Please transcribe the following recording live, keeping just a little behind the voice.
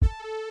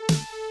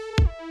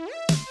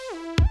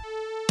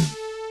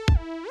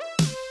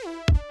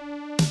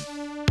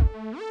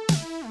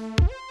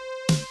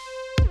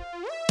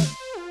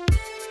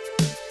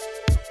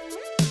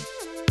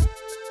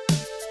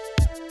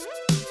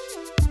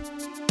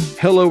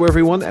Hello,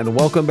 everyone, and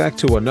welcome back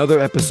to another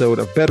episode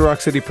of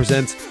Bedrock City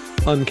Presents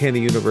Uncanny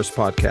Universe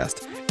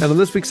Podcast. And on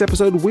this week's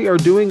episode, we are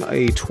doing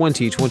a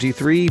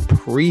 2023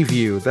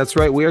 preview. That's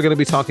right, we are going to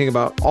be talking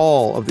about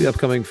all of the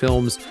upcoming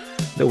films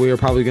that we are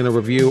probably going to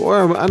review, or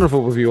I don't know if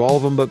we'll review all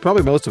of them, but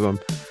probably most of them.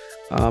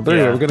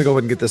 Anyway, we're going to go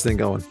ahead and get this thing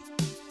going.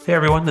 Hey,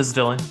 everyone, this is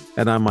Dylan.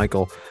 And I'm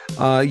Michael.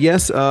 I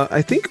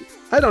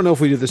don't know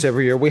if we do this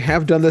every year. We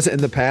have done this in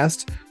the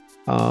past,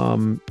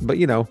 but,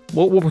 you know,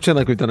 we'll pretend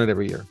like we've done it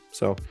every year.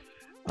 So...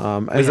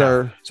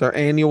 our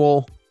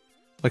annual,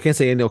 I can't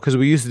say annual because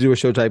we used to do a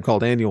show type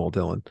called Annual,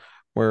 Dylan,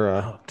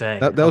 where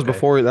that was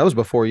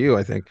before you,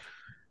 I think.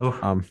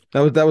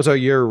 That was our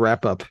year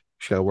wrap up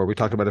show where we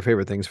talked about our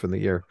favorite things from the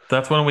year.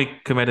 That's when we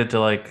committed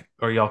to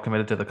y'all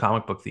committed to the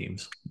comic book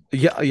themes.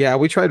 Yeah,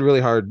 we tried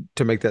really hard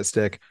to make that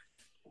stick.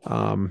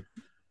 But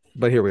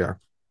here we are.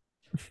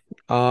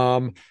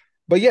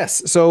 But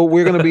yes, so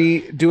we're going to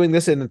be doing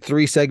this in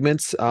 3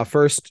 segments.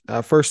 First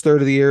third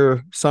of the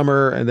year,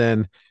 summer, and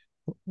then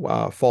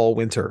fall,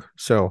 winter.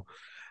 So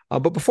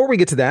but before we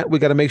get to that, we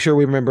got to make sure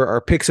we remember our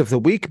picks of the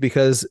week,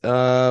 because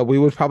we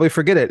would probably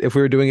forget it if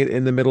we were doing it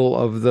in the middle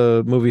of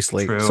the movie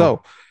slate. True.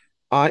 So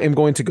I am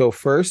going to go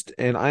first,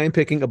 and I am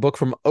picking a book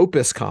from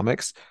Opus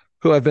Comics,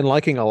 who I've been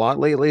liking a lot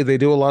lately. They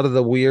do a lot of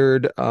the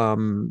weird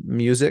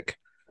music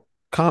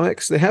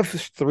comics. They have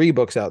 3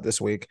 books out this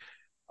week,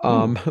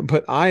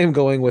 but I am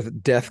going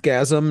with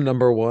Deathgasm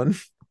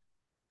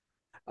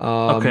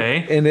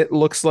 #1. And it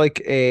looks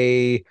like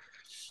I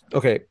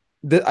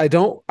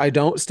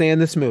don't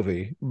stand this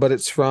movie, but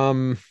it's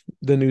from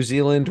the New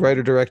Zealand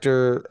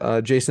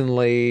writer-director Jason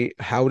Leigh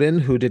Howden,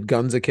 who did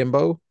Guns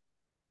Akimbo,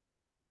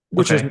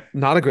 which is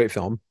not a great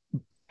film.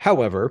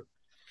 However,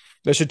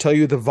 that should tell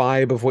you the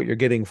vibe of what you're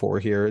getting for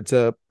here. It's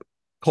a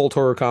cult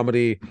horror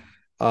comedy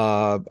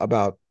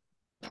about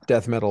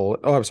death metal.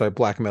 Oh, I'm sorry,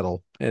 black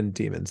metal and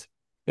demons.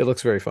 It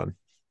looks very fun.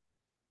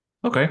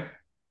 Okay.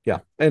 Yeah,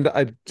 and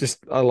I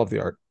love the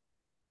art.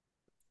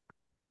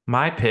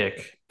 My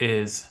pick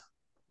is...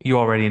 You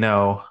already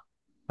know.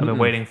 I've been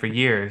waiting for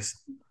years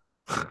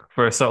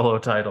for a solo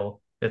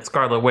title. It's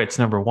Scarlet Witch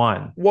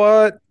 #1.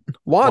 What?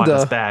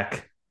 Wanda's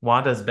back.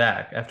 Wanda's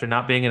back after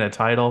not being in a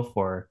title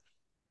for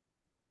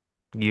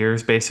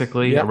years,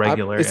 basically. Yeah, a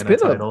regular in a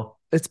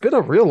title. It's been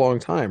a real long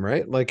time,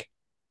 right? Like,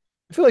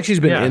 I feel like she's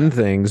been in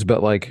things,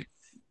 but like...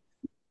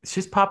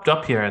 She's popped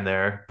up here and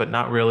there, but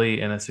not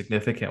really in a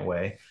significant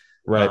way.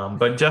 Right.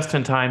 But just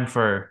in time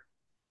for...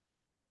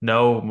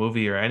 no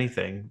movie or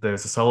anything.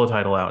 There's a solo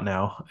title out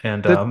now,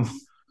 and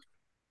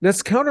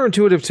that's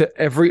counterintuitive to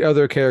every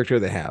other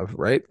character they have,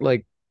 right?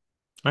 Like,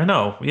 I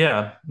know,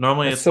 yeah.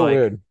 Normally it's so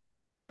weird.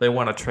 They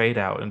want to trade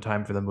out in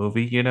time for the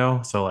movie, you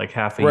know. So like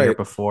half a year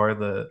before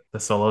the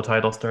solo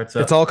title starts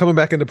up, it's all coming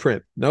back into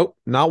print. Nope,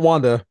 not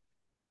Wanda.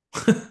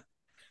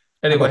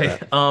 Anyway,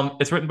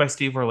 it's written by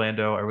Steve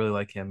Orlando. I really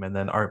like him, and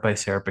then art by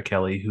Sarah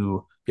Pichelli,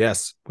 who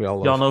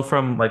y'all know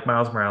from like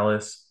Miles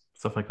Morales,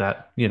 stuff like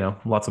that. You know,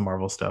 lots of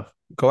Marvel stuff.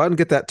 Go out and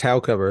get that Tau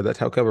cover. That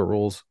Tau cover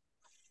rules.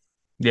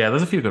 Yeah,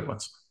 there's a few good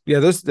ones. Yeah,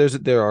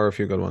 there are a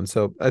few good ones.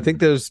 So I think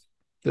there's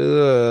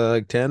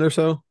like 10 or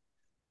so.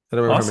 I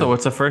don't remember. Also,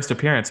 it's a first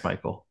appearance,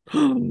 Michael.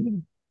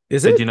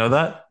 Is it? Did you know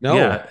that? No.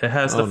 Yeah, it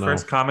has the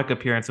first comic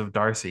appearance of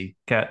Darcy,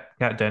 Kat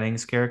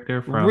Dennings'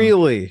 character from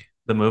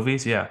the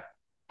movies. Yeah.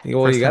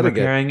 Well, you got to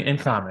appearing in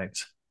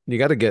comics. You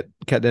got to get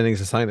Kat Dennings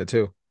to sign it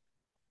too.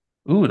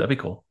 Ooh, that'd be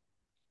cool.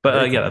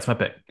 But yeah, that's my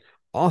pick.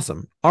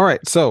 Awesome. All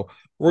right, so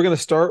we're going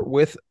to start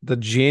with the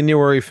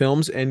January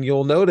films, and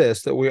you'll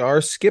notice that we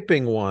are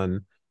skipping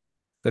one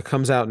that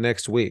comes out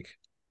next week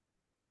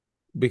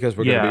because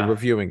we're going to be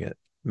reviewing it.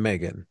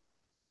 Megan,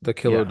 the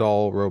killer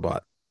doll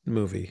robot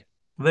movie.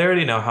 They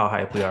already know how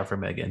hyped we are for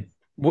Megan.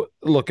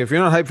 Look, if you're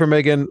not hyped for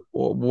Megan,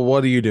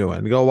 what are you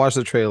doing? Go watch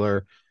the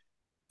trailer.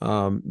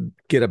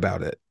 Get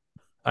about it.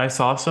 I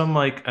saw some,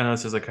 I know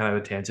this is kind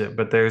of a tangent,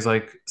 but there's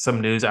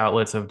some news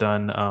outlets have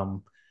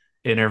done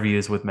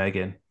interviews with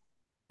Megan.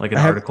 Like an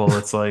article,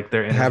 it's like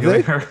they're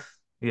interviewing her.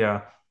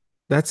 Yeah.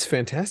 That's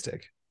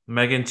fantastic.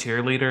 Megan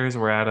cheerleaders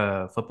were at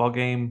a football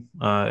game.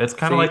 It's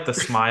kind of like the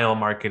Smile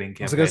marketing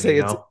campaign. I was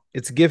going to say,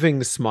 it's giving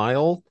the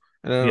Smile.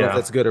 I don't know if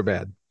that's good or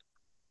bad.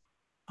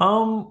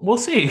 We'll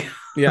see.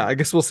 Yeah, I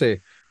guess we'll see.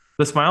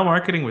 The Smile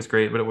marketing was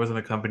great, but it wasn't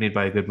accompanied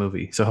by a good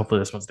movie. So hopefully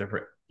this one's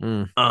different.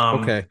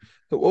 Okay.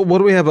 What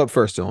do we have up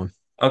first, Dylan?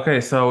 Okay,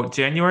 so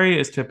January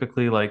is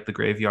typically like the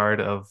graveyard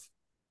of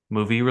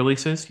movie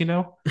releases, you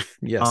know.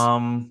 Yes.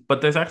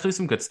 But there's actually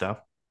some good stuff.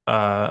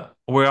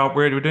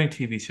 We're doing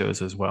TV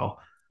shows as well.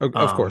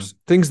 Of course,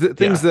 things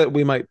that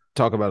we might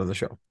talk about on the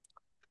show.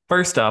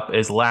 First up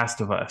is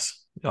Last of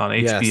Us on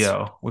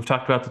HBO. We've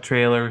talked about the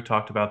trailer. We've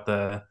talked about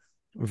the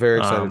very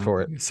excited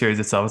for it series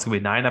itself. It's gonna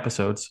be 9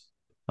 episodes,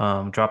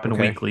 dropping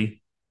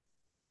weekly.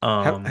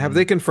 Have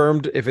they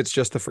confirmed if it's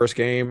just the first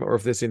game or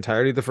if it's the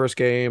entirety of the first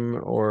game?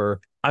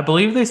 Or I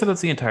believe they said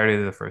it's the entirety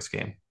of the first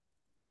game.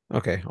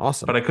 Okay,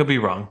 awesome. But I could be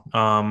wrong.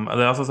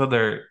 They also said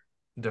they're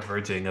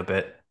diverging.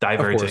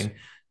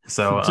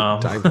 So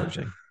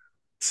diverging.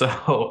 So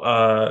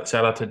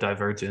shout out to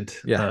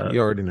Divergent. Yeah, you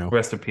already know.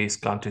 Rest in peace.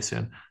 Gone too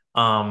soon.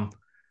 Um,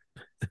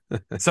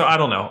 so I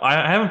don't know.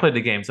 I haven't played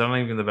the game, so I'm not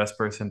even the best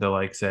person to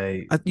like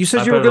say. You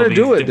I said you were bet it'll going to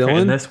be do it, different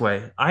in Dylan. this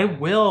way. I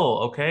will.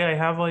 Okay, I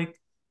have like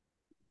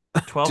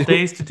 12 Do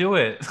days to do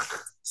it.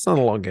 it's not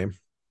a long game.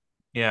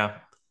 Yeah.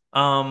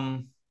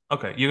 Um.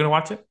 Okay, you're gonna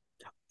watch it.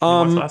 You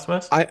watch Um, Last of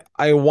Us?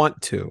 I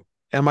want to.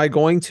 Am I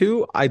going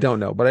to? I don't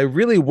know, but I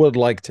really would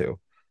like to.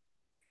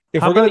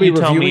 If How we're going to about be you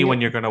tell me reviewing when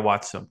it, you're gonna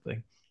watch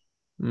something?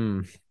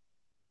 hmm,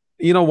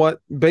 you know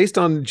what? Based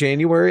on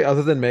January,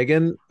 other than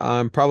Megan,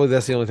 probably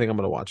that's the only thing I'm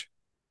going to watch.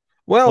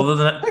 Well, Well,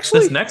 this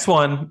actually, next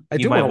one I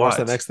you do want might to watch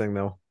that watch. next thing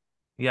though.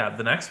 Yeah,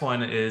 the next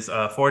one is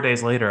 4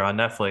 days later on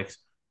Netflix.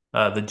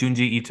 The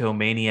Junji Ito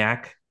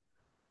Maniac.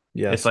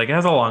 It's Yes, like it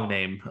has a long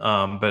name,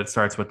 but it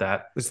starts with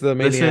that. it's the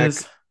This Maniac,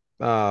 is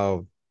uh,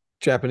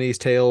 Japanese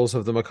Tales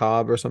of the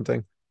Macabre or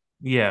something.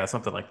 yeah,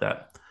 something like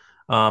that.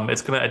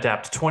 It's gonna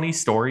adapt 20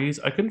 stories.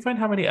 I couldn't find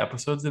how many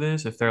episodes it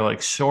is, if they're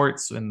like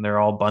shorts and they're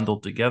all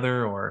bundled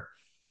together or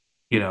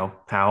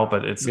how,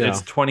 but it's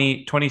Yeah,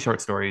 20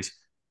 short stories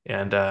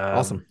and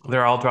awesome.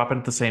 they're all dropping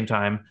at the same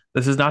time.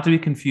 This is not to be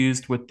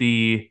confused with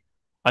the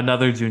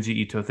another Junji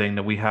Ito thing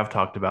that we have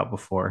talked about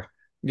before.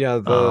 Yeah,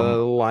 the Um,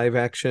 live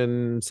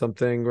action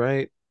something,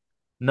 right?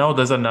 no,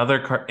 there's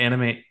another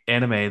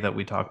anime that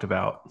we talked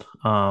about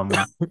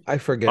I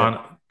forget.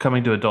 on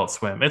coming to Adult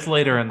Swim. It's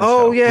later in the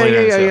Oh show. yeah, Later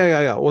yeah, in the yeah, show. yeah,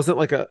 yeah, yeah. Was it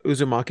like a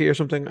Uzumaki or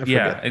something? I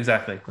forget. Yeah,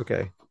 exactly.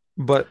 Okay,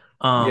 but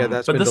yeah,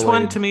 that's But been this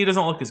one delayed. to me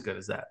doesn't look as good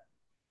as that.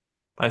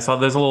 I saw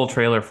there's a little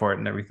trailer for it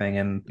and everything,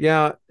 and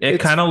Yeah, it it's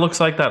kind of looks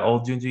like that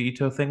old Junji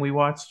Ito thing we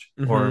watched,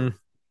 or hmm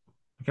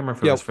I can't remember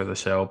if it yeah. was for the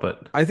show,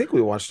 but I think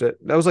we watched it.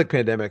 That was like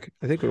pandemic.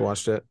 I think we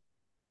watched it.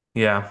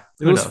 yeah,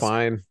 It who was knows?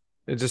 fine.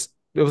 It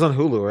was on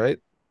Hulu, right?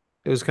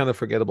 It was kind of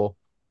forgettable,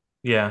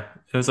 Yeah,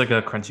 it was like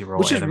a Crunchyroll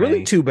which is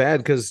really anime. too bad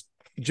because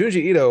Junji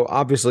Ito,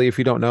 obviously, if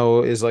you don't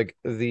know, is like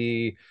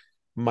the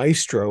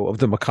maestro of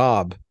the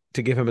macabre.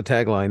 To give him a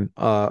tagline,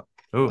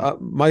 Ooh,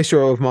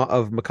 maestro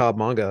of macabre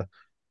manga,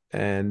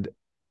 and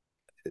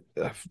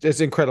it's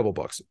incredible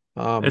books.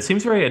 it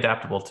seems very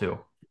adaptable too,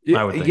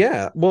 I would think.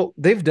 Yeah. Well,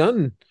 they've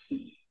done.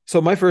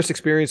 So my first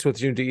experience with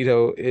Junji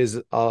Ito is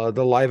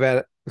the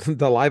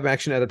live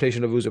action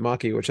adaptation of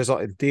Uzumaki, which I saw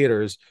in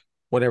theaters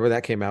whenever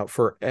that came out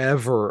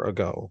forever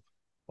ago,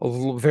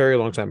 very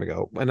long time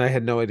ago, and I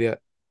had no idea.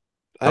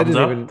 I Thumbs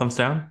didn't up, even. thumbs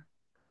down.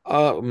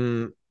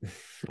 Um,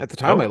 at the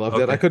time I Oh, loved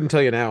it. I okay, couldn't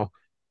tell you now.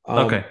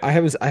 okay. I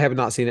have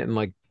not seen it in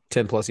like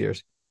 10 plus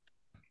years.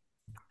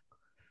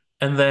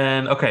 And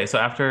then okay, so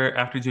after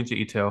Junji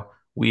Ito,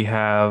 we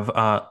have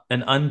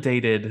an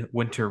undated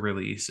winter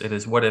release. It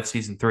is What If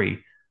season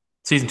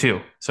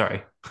two.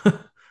 Sorry,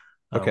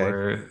 Okay.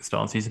 we're still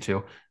on season two.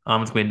 It's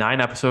going to be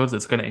 9 episodes.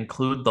 It's going to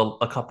include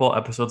a couple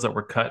episodes that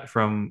were cut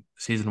from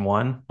season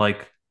one,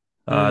 like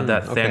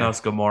that Okay.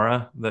 Thanos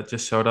Gamora that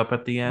just showed up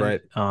at the end,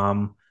 Right.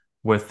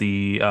 with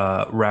the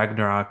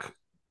Ragnarok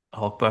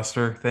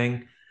Hulkbuster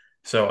thing.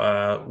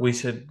 So we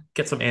should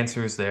get some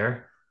answers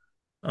there.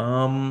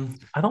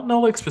 I don't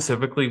know like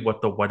specifically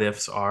what the what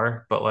ifs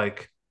are, but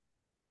like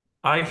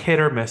I hit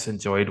or miss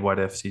enjoyed What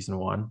If season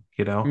one,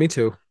 you know? Me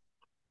too.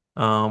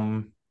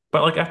 Um,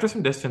 but like after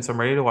some distance, I'm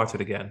ready to watch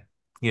it again,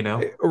 you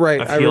know?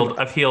 Right.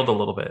 I've healed a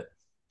little bit.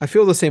 I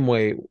feel the same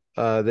way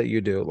that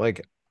you do.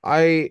 Like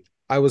I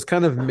was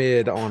kind of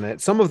mid on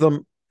it. Some of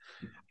them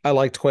I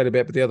liked quite a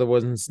bit, but the other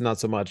ones not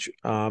so much.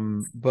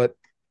 But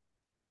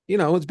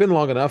it's been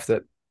long enough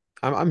that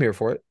I'm here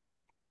for it.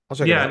 I'll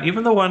check it Yeah, out.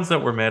 even the ones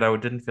that were mid,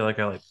 didn't feel like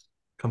I like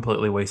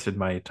completely wasted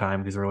my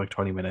time because they were like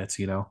 20 minutes,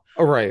 you know?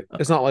 Oh, right. Uh,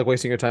 It's not like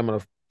wasting your time on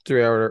a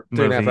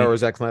 3.5 hour movie.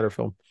 Zack Snyder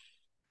film.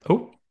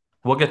 Oh,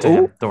 we'll get to Oh,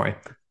 him. Don't worry.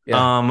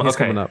 yeah, he's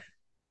coming Okay. up.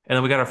 And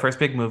then we got our first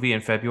big movie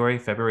in February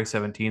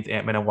 17th,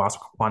 Ant-Man and Wasp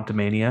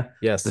Quantumania.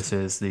 Yes, This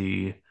is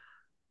the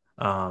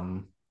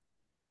um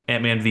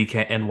Ant-Man v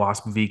Kang and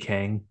Wasp v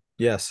Kang.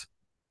 yes.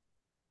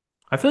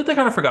 I feel like they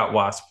kind of forgot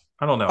Wasp.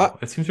 I don't Uh, know.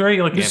 It seems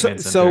very like so, Ant-Man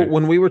so centered.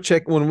 when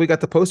we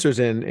got the posters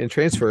in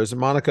transfers,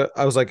 Monica,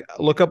 I was like,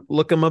 look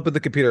them up in the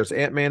computer. It's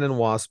Ant Man and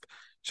Wasp.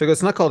 She goes,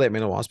 it's not called Ant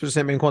Man and Wasp, it's just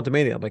Ant Man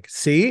Quantumania. I'm like,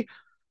 see,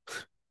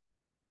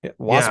 yeah,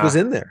 Wasp was Yeah,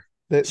 in there.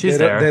 she's They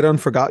there. done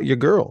forgot your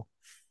girl.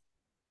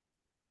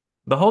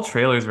 The whole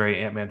trailer is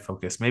very Ant-Man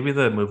focused. Maybe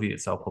the movie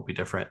itself will be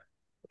different.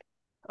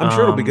 I'm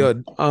sure it'll be Um,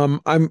 good.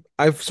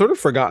 I've sort of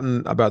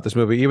forgotten about this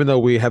movie, even though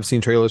we have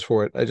seen trailers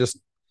for it. I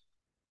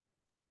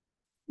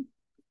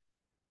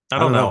I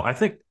don't don't know. know. I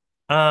think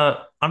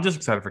I'm just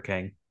excited for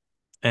Kang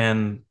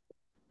and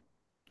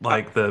I,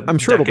 like the I'm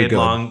sure it'll be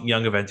good. decade-long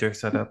Young Avenger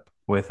setup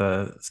with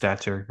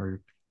Stature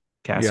or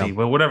Yeah, Cassie,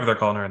 well, whatever they're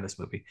calling her in this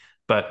movie.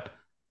 But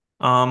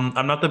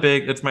I'm not the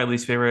big. It's my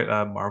least favorite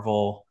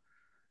Marvel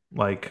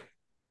like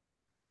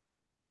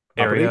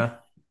property. area.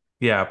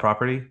 Yeah,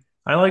 property.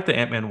 I like the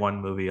Ant-Man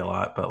 1 movie a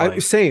lot, but I like,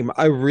 same.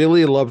 I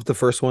really loved the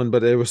first one,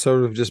 but it was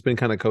sort of just been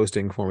kind of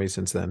coasting for me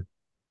since then.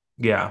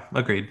 yeah,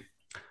 agreed.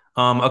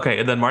 Okay,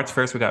 and then March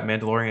 1st, we got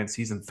Mandalorian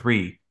season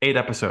 3, 8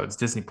 episodes,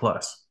 Disney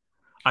Plus.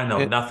 I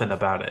know And nothing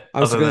about it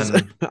I was other gonna say,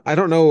 than I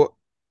don't know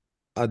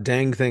a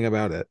dang thing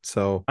about it.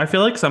 So I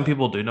feel like some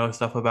people do know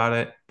stuff about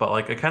it, but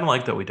like I kind of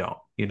like that we don't,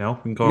 we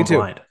can go me in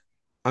too. blind.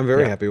 I'm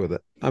very Yeah. happy with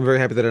it. I'm very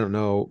happy that I don't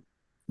know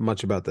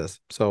much about this.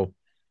 So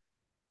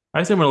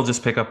I assume it'll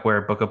just pick up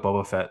where Book of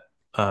Boba Fett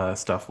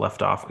stuff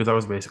left off because that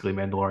was basically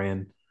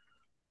Mandalorian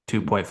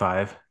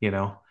 2.5, you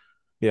know.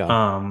 yeah,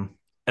 Um,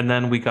 and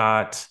then we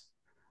got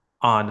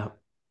on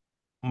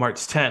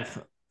March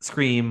 10th,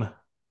 Scream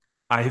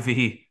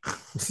IV.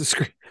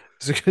 Scream,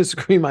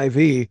 Scream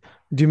IV.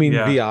 Do you mean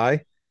Yeah.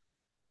 VI?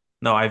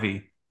 No,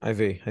 IV.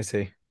 IV. I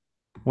see.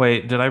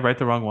 Wait, did I write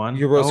the wrong You one?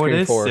 wrote Oh, it Scream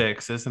is 4.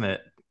 6, isn't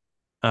it?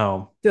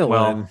 Oh, Dylan,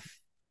 well,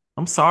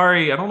 I'm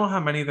sorry. I don't know how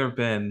many there have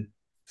been.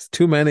 it's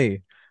too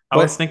many. I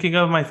But was thinking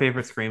of my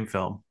favorite Scream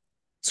film.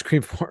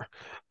 Scream 4.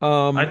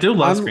 I do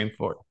love I'm Scream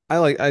 4.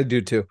 I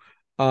do too.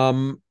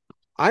 Um,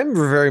 I'm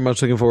very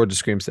much looking forward to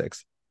Scream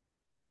 6.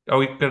 Are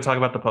we going to talk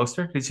about the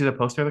poster? Did you see the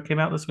poster that came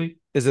out this week?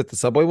 Is it the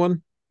subway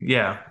one?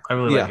 Yeah, I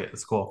really like Yeah, it.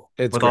 It's cool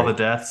it's with all the great.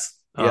 deaths.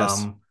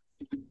 Yes.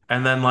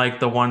 And then like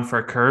the one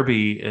for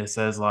Kirby, it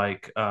says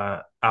like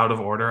out of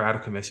order, out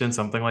of commission,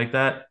 something like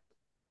that,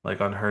 like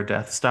on her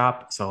death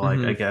stop. So like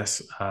I Hmm.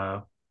 guess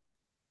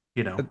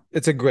you know,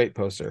 It's a great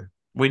poster.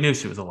 we knew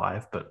she was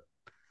alive, but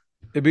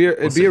we'll It'd be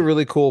a see.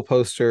 really cool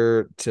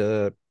poster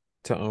to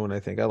own, I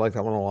think. I like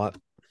that one a lot.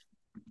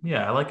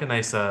 Yeah, I like a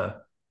nice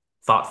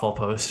thoughtful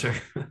poster.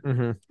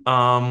 Hmm.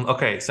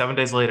 Okay, 7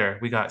 days later,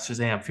 we got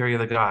Shazam, Fury of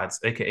the Gods,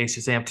 aka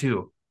Shazam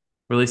 2,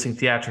 releasing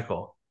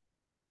theatrical.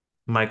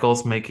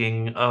 Michael's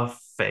making a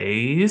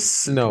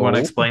face. Do you want to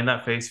No. explain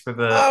that face for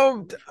the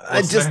Oh,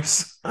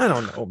 listeners? I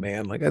don't know,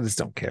 man. Like I just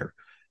don't care.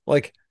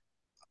 Like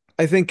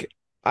I think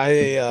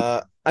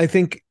I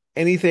think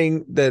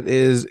anything that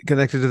is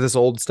connected to this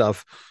old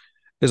stuff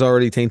is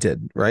already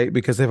tainted, right?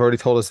 Because they've already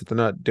told us that they're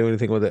not doing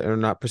anything with it or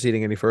not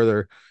proceeding any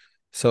further.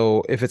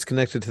 So if it's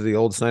connected to the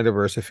old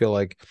Snyderverse, I feel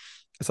like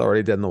it's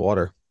already dead in the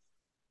water.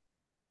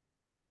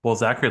 Well,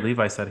 Zachary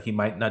Levi said he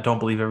might not don't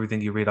believe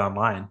everything you read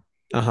online.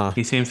 Uh-huh.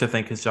 He seems to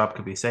think his job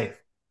could be safe.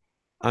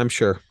 I'm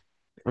sure.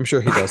 I'm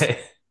sure he does. Okay.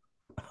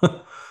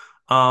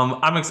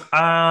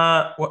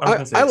 What I was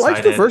gonna say I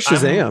liked the excited. first I'm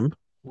Shazam.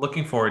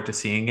 looking forward to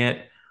seeing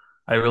it.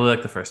 I really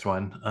like the first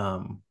one.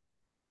 Yeah,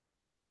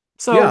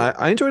 So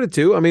I enjoyed it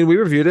too. I mean, we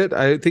reviewed it.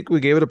 I think we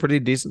gave it a pretty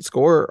decent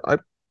score.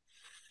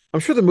 I'm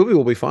sure the movie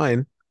will be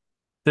fine.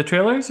 the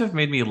trailers have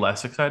made me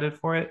less excited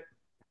for it.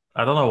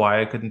 I don't know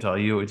why I couldn't tell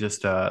you. It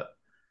just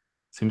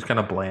seems kind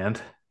of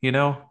bland, you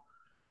know?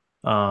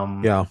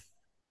 Um, Yeah.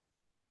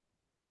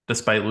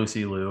 despite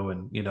Lucy Liu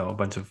and, a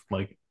bunch of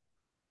like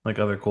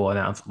other cool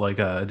announced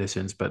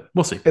additions, but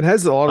we'll see. It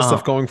has a lot of stuff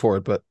Um, going for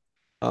it, but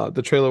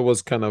the trailer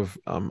was kind of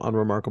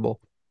unremarkable.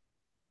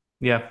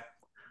 yeah.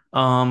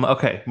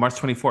 Okay, March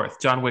 24th,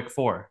 John Wick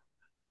 4.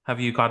 Have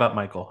you caught up,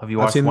 Michael? Have you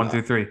I've watched seen 1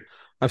 through 3?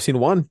 I've seen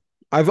one.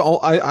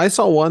 I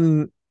saw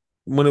one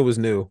when it was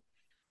new.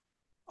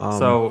 Um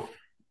So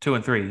 2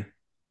 and 3.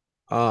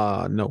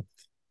 no.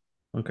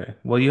 Okay.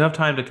 Well, you have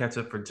time to catch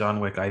up for John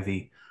Wick IV.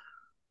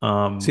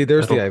 See,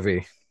 there's the It'll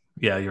IV.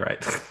 Yeah, you're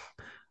right.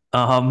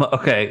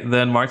 Okay,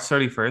 then March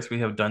 31st, we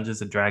have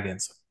Dungeons and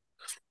Dragons.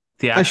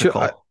 I should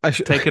Theatrical. I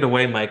should Take it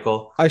away,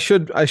 Michael. I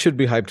should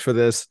be hyped for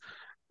this.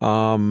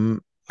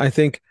 I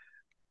think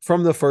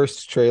from the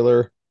first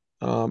trailer,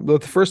 the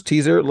first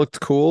teaser looked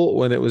cool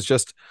when it was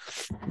just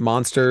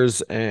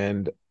monsters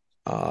and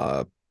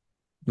uh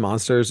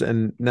monsters,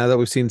 and now that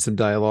we've seen some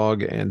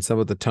dialogue and some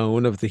of the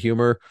tone of the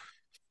humor,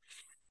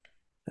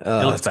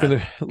 It looks it's bad.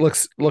 gonna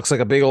looks like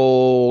a big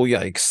old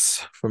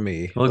yikes for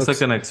me. It looks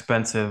like an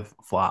expensive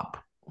flop.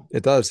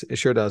 It does. It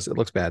sure does. It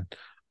looks bad.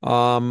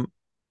 Um,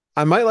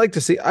 I might like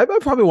to see. I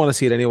probably want to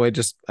see it anyway.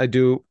 Just I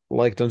do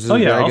like Dungeons Oh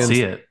and yeah, I'll Dragons.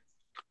 see it.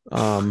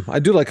 I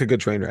do like a good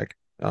train wreck.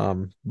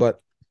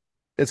 But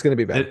it's gonna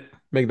be bad. It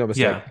Make no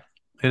mistake. Yeah,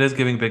 it is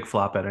giving big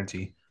flop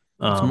energy.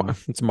 Um,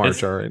 It's March,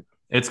 it's all right.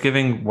 it's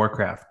giving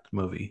Warcraft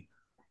movie.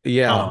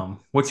 Yeah.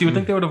 Which you would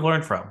think Mm, they would have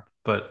learned from,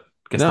 but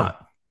guess no,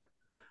 not.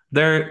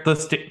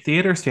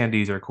 Theater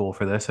standees are cool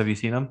for this. Have you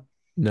seen them for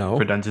no.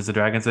 Dungeons and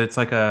Dragons? It's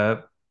like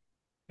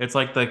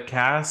the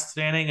cast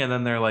standing, and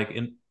then they're like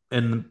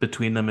in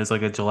between them is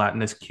like a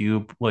gelatinous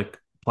cube, like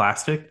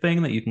plastic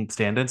thing that you can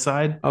stand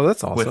inside Oh,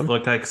 that's with awesome.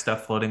 like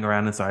stuff floating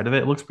around inside of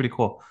it. It looks pretty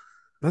cool.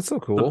 That's so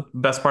The cool.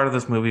 best part of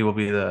this movie will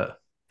be the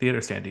theater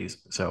standees.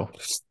 So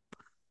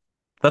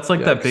that's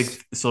like that big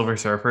Yikes. Silver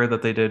Surfer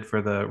that they did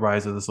for the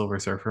Rise of the Silver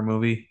Surfer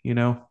movie,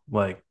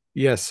 Like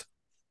Yes,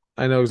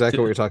 I know exactly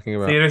what you're talking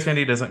about. theater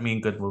standee doesn't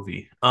mean good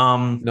movie.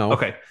 No,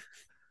 Okay.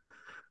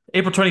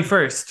 April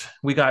 21st,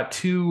 we got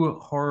two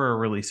horror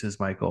releases,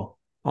 Michael.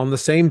 on the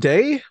same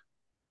day.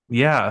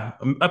 Yeah,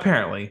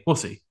 apparently. We'll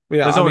see.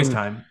 Yeah, There's I always mean,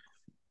 time.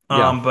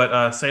 yeah.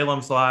 But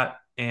Salem's Lot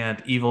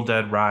and Evil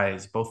Dead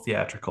Rise, both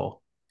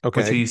theatrical. Which are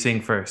Okay. you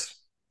seeing first?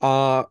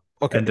 Uh,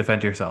 okay. And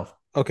defend yourself.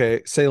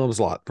 Okay. Salem's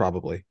Lot,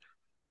 probably.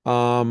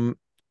 Um,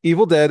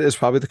 Evil Dead is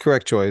probably the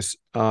correct choice.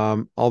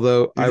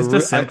 Although You're just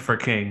a simp for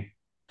King.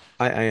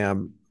 I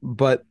am,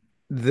 but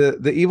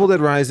the Evil Dead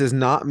Rise is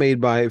not made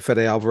by Fede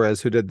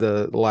Alvarez, who did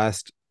the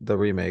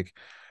remake,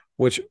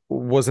 which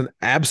was an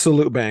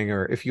absolute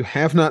banger. If you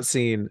have not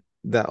seen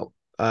that,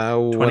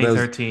 what is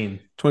 2013.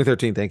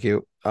 2013? Thank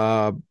you.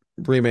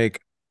 Remake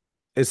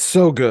is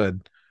so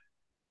good.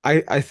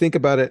 I think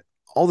about it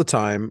all the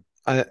time.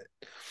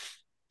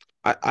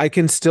 I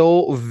can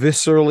still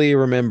viscerally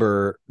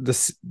remember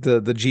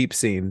the Jeep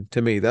scene.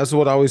 To me, that's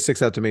what always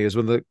sticks out to me is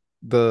when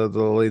the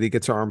lady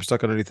gets her arm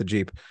stuck underneath the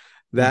Jeep.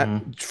 That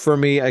Hmm. for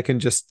me, I can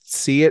just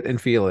see it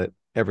and feel it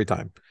every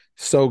time.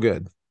 So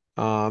good.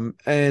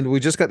 And we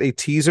just got a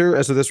teaser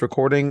as of this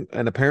recording,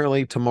 and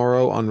apparently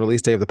tomorrow on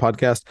release day of the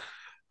podcast,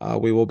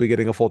 we will be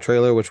getting a full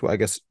trailer, which I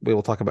guess we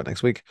will talk about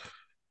next week.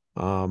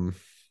 Um,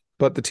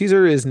 but the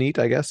teaser is neat,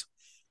 I guess.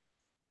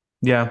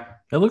 Yeah,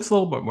 it looks a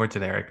little bit more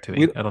generic to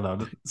We me. I don't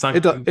know. It's not.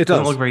 it It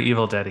doesn't look does very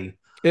Evil Dead-y.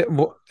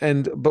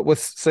 but with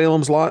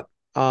Salem's Lot,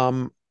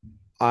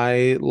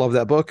 I love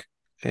that book,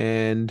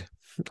 and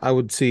I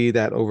would see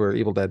that over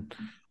Evil Dead, Do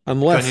I need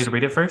unless to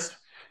read it first?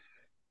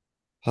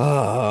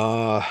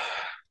 uh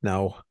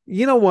no.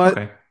 You know what?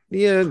 Okay.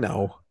 Yeah,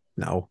 no,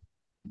 no.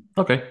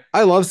 Okay.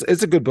 I love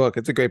it's a good book.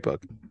 It's a great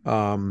book.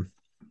 Um,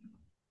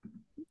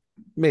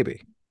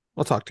 maybe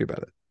I'll talk to you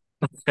about it.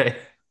 Okay.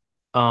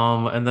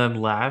 And then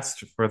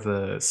last for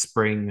the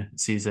spring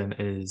season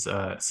is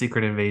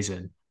Secret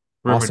Invasion,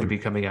 rumored to Awesome. be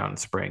coming out in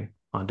spring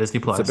on Disney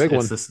It's a Plus. big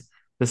It's one.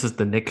 this is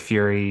the Nick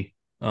Fury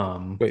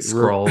Wait,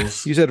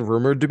 scrolls you said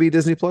rumored to be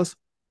Disney Plus?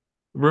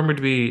 rumored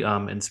to be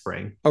in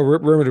spring. Oh,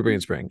 rumored to be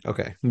in spring.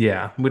 Okay,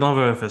 Yeah, we don't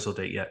have an official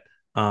date yet.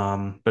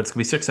 But it's gonna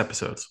be 6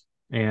 episodes.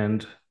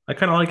 And I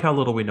kind of like how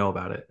little we know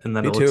about it. And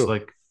then me it looks too.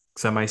 like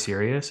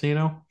semi-serious, you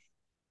know?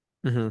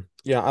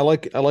 Yeah, I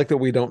like that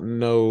we don't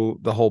know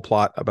the whole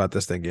plot about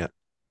this thing yet.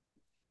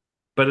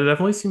 But it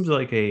definitely seems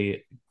like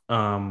a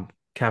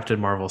Captain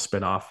Marvel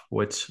spinoff,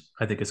 which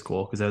I think is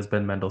cool because that has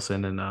Ben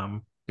Mendelsohn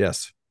and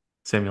Yes.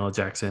 Samuel L.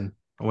 Jackson.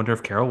 I wonder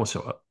if Carol will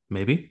show up.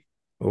 Maybe.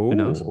 Who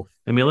knows? Oh,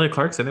 Emilia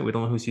Clarke's in it. We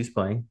don't know who she's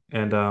playing.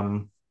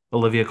 And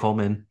Olivia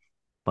Colman,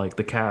 like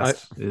the I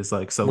cast is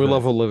like so we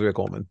love good. Olivia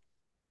Colman.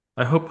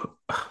 I hope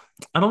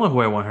I don't know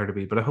who I want her to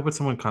be, but I hope it's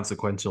someone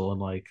consequential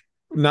and like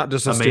Not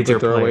just a a stupid major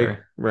throwaway,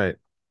 player. right?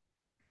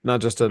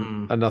 Not just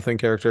Mm, a nothing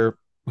character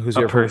who's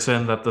a here for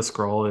person that the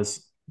scroll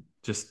is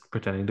just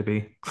pretending to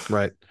be.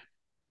 right.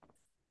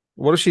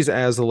 What if she's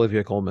as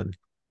Olivia Colman?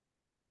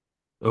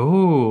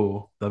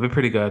 Oh, that'd be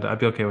pretty good. I'd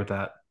be okay with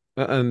that.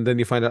 And then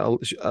you find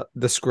out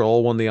the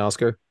scroll won the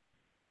Oscar.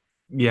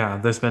 Yeah,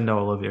 there's been no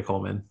Olivia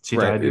Colman. She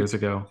Right. died years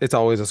ago. It's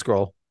always a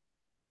scroll.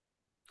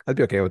 I'd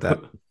be okay with that.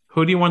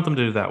 Who do you want them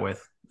to do that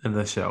with in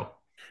this show?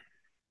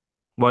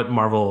 What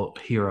Marvel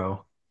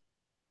hero?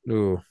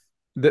 Ooh.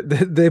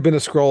 They've been a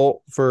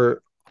scroll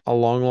for a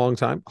long, long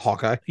time.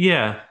 Hawkeye.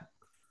 Yeah,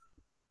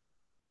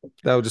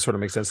 That would just sort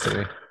of make sense to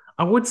me.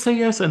 I would say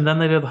yes. And then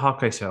they did the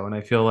Hawkeye show, and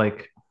I feel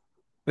like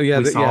But yeah,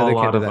 we yeah, saw a they can't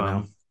lot do of that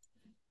now.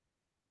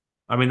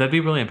 I mean, that'd be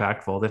really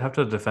impactful. They'd have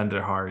to defend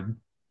it hard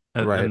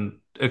Right. and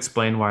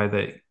explain why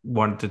they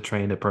wanted to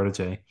train a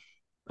protege.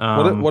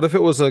 Um, What if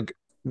it was like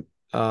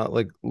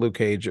Luke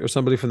Cage or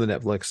somebody from the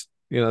Netflix?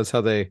 You know, that's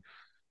how they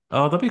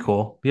oh, that'd be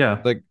cool.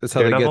 Yeah, like that's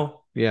how they get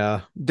Daredevil.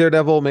 yeah,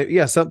 Daredevil, maybe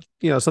yeah,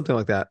 something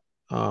like that.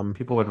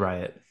 People would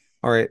riot.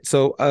 All right.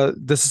 So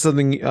this is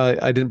something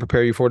I didn't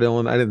prepare you for,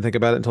 Dylan. I didn't think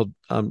about it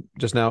until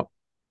just now.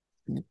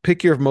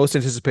 Pick your most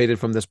anticipated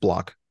from this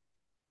block.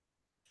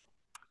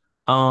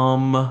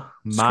 Scream.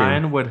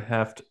 Mine would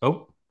have to.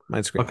 Oh,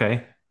 Mine Scream.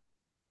 okay.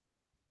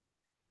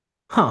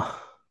 Huh.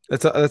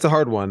 That's a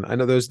hard one. I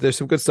know there's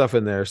some good stuff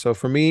in there. So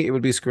for me, it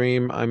would be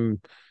Scream.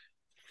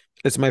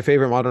 It's my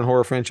favorite modern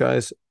horror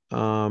franchise.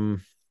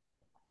 Um,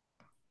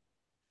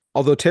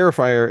 although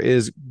Terrifier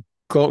is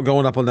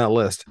going up on that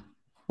list.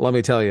 Let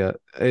me tell you,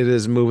 it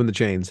is moving the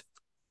chains.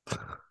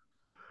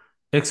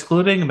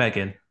 Excluding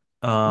Megan.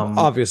 Um,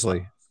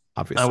 Obviously,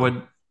 I obviously.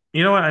 would.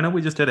 You know what? I know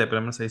we just did it, but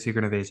I'm gonna say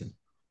Secret Invasion.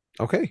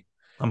 Okay,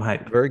 I'm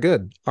hype. very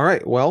good. All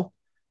right, well,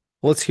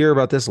 let's hear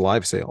about this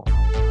live sale.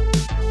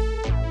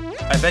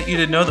 I bet you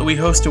didn't know that we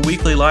host a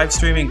weekly live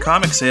streaming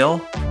comic sale.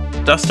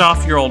 Dust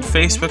off your old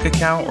Facebook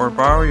account or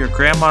borrow your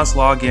grandma's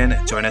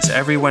login. Join us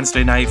every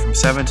Wednesday night from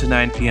 7 to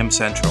 9 p.m.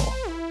 Central.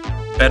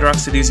 Bedrock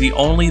City is the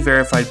only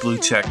verified blue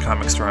check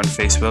comic store on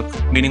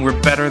Facebook, meaning we're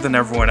better than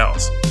everyone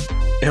else.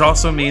 It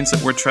also means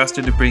that we're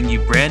trusted to bring you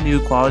brand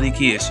new quality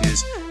key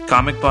issues,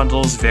 comic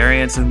bundles,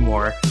 variants, and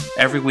more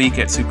every week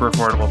at super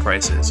affordable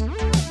prices.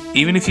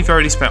 Even if you've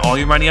already spent all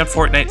your money on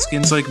Fortnite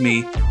skins like me,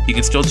 you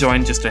can still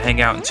join just to hang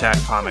out and chat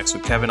comics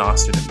with Kevin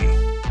Austin and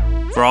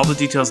me. For all the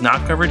details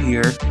not covered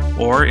here,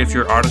 or if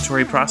your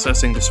auditory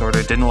processing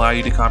disorder didn't allow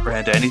you to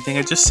comprehend anything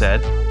I just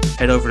said,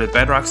 head over to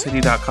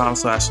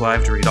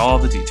bedrockcity.com/live to read all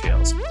the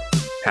details.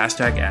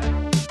 Hashtag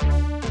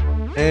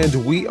ad.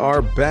 And we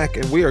are back,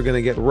 and we are going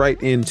to get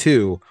right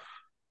into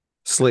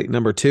slate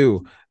number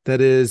two. That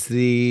is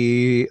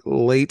the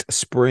late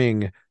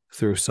spring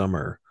through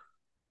summer.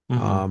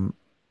 Mm-hmm. Um,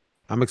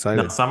 I'm No,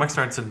 excited. summer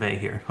starts in May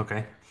here.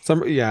 Okay.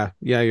 Summer, yeah,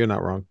 yeah, you're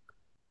not wrong.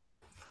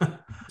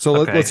 So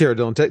let's Okay. hear it,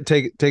 Dylan.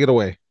 Take it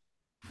away.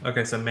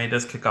 Okay, so May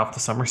does kick off the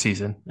summer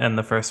season, and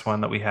the first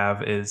one that we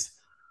have is,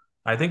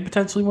 I think,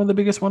 potentially one of the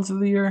biggest ones of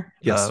the year,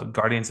 Yes,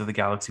 Guardians of the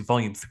Galaxy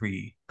Volume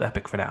 3, the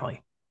epic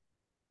finale.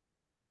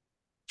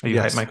 Are you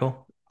hype, yes.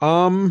 Michael?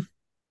 Um,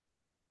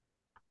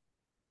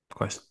 Of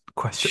course.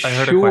 Question. I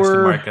heard a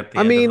question Sure. mark at the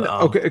I end of mean, the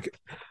okay.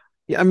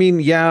 Yeah, I mean,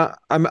 yeah,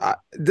 I'm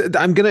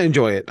gonna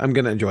enjoy it. I'm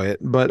gonna enjoy it.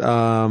 But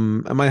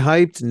am I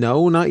hyped?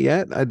 No, not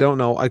yet. I don't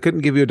know. I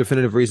couldn't give you a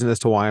definitive reason as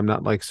to why I'm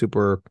not like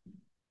super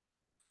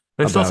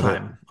There's still about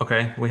it. time.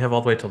 Okay, we have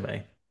all the way till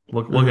May.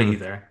 We'll get Hmm. you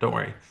there. Don't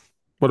worry.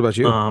 What about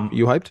you? Um,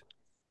 You hyped?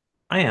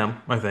 I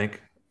am. I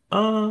think.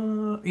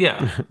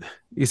 Yeah.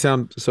 You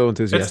sound so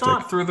It's enthusiastic.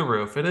 not through the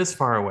roof. It is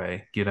far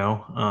away, you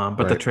know.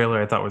 But the Right.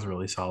 trailer I thought was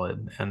really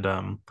solid, and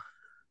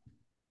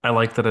I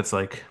like that it's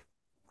like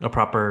a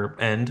proper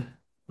end,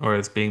 or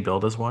it's being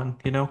billed as one,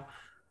 you know.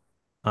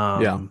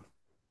 Yeah. Um,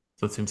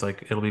 so it seems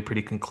like it'll be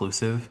pretty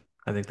conclusive.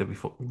 I think that'd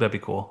be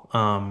cool.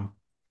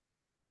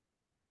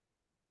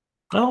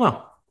 I don't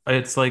know.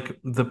 It's like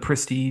the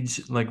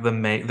Prestige, like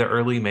the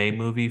early May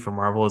movie for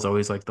Marvel is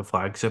always like the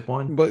flagship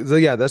one. But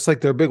yeah, that's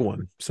like their big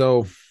one.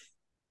 So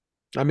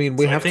I mean,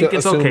 we So I have think to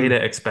it's okay to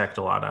assume. expect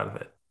a lot out of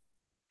it.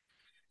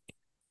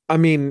 I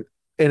mean,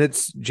 and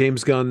it's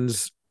James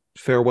Gunn's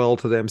farewell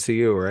to the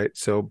MCU, right?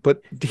 So,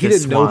 but he His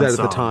didn't know swan that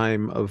at the song.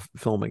 time of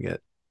filming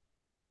it.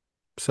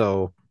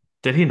 So,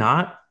 Did he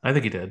not? I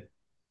think he did.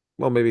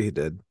 well, maybe he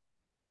did.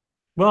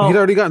 He'd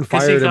already Well, gotten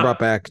because he fired and brought got,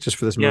 back just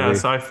for this yeah, movie.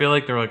 so I feel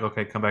like they're like,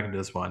 okay, come back into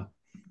this one.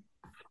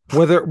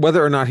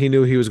 Whether or not he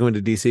knew he was going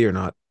to DC or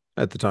not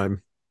at the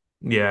time.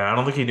 Yeah, I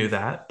don't think he knew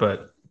that,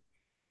 but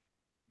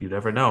you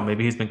never know.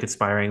 Maybe he's been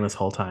conspiring this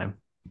whole time.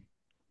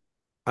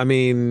 I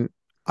mean,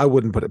 I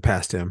wouldn't put it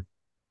past him.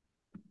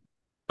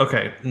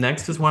 Okay,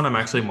 next is one I'm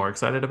actually more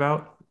excited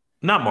about.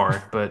 Not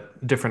more,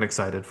 but different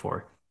excited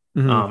for.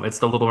 Hmm. It's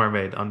The Little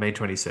Mermaid on May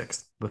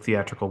 26th, the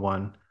theatrical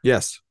one.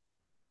 Yes,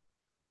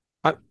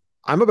 I,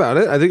 I'm about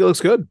it. I think it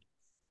looks good.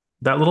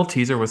 That little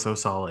teaser was so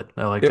solid.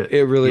 I liked It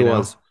it, really you know?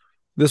 was.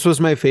 This was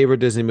my favorite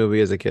Disney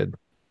movie as a kid.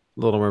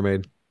 Little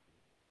Mermaid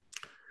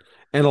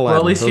and Well,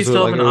 at Aladdin. least you Those are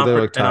still have like they're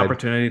like an tied.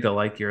 opportunity to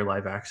like your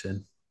live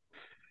action.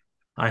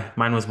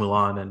 Mine was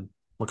Mulan, and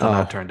look how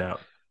that Oh, turned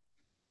out.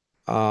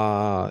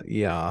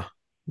 yeah,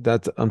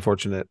 that's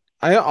unfortunate.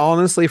 I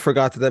honestly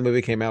forgot that that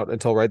movie came out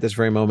until right this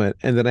very moment,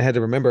 and then I had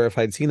to remember if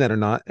I'd seen that or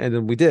not, and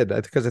then we did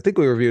because I think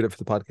we reviewed it for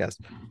the podcast.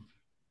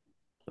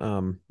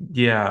 Um,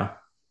 Yeah,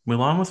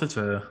 Mulan was such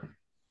a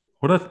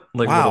what a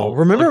like wow, little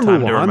remember like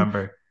time to Mulan?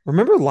 remember.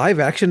 Remember live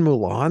action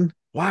Mulan?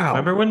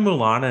 Wow. Remember when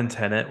Mulan and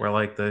Tenet were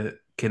like the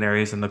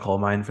canaries in the coal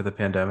mine for the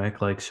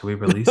pandemic? Like, should we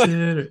release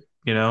it?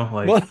 You know,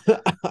 Well, like,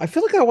 I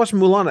feel like I watched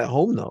Mulan at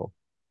home though.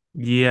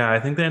 yeah, I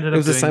think they ended It up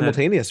was a doing that.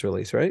 simultaneous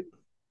release, right?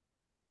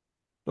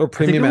 Or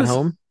I think it premium at was,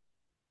 home.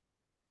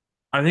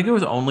 I think it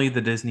was only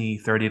the Disney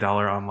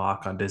 $30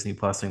 unlock on Disney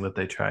Plus thing that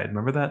they tried.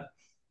 Remember that?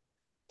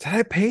 Did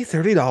I pay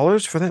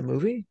 $30 for that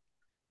movie?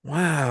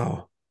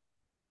 Wow,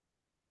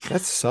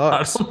 that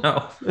I sucks. don't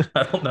know.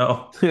 I don't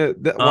know.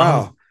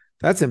 Wow, Um,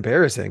 that's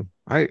embarrassing.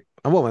 I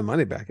want my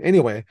money back.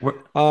 Anyway, we're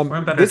we're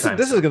in better times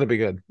this is though. gonna be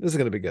good. This is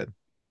gonna be good.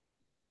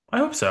 I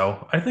hope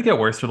so. I think at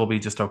worst it'll be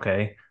just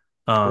okay.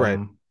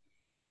 Right. Um,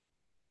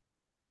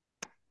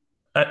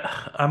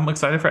 I'm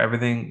excited for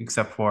everything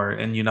except for,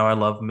 and you know, I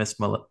love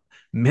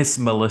Miss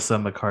Melissa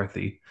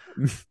McCarthy.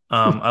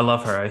 I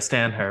love her. I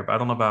stand her, but I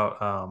don't know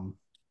about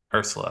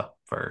Ursula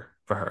for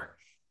her.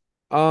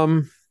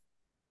 Um,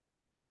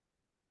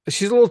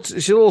 she's a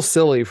little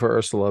silly for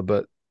Ursula,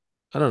 but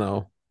I don't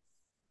know.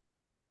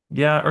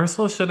 Yeah,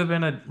 Ursula should have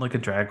been a like a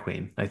drag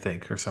queen, I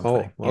think, or Oh,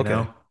 something, you okay.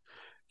 know?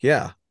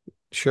 Yeah,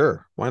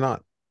 sure. Why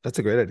not? That's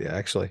a great idea,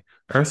 actually.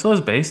 Ursula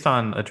is based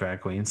on a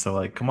drag queen, so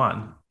like, come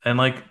on. And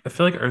like, I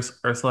feel like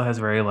Ursula has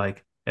very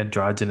like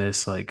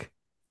androgynous like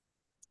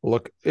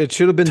Look, it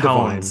should have been Divine,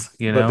 tones,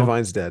 you but know?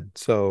 Divine's dead.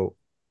 So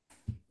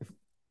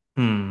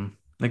Hmm.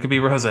 It could be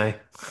Rose.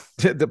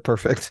 the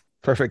perfect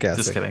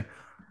Just casting. kidding.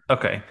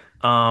 Okay.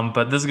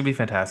 But this is gonna be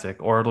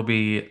fantastic, or it'll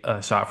be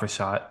a shot for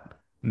shot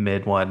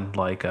mid one,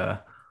 like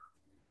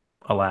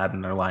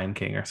Aladdin or Lion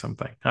King or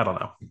something. I don't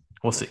know.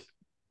 We'll see.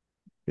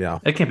 Yeah.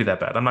 It can't be that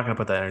bad. I'm not gonna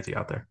put that energy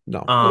out there. No,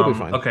 it'll be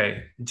fine.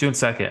 Okay, June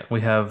 2nd,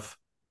 we have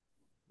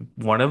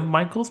one of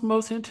Michael's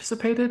most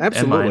anticipated and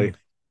Absolutely. mine,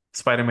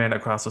 Spider-Man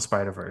Across the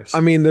I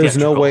Spider-Verse. mean, Theatrical.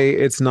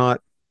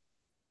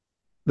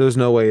 there's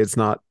no way it's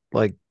not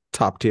like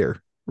top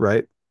tier,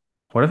 right?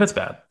 What if it's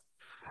bad?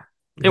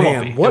 It won't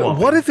Man, be. It won't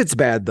what be. if it's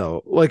bad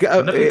though? Like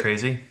Wouldn't that be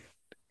crazy?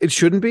 it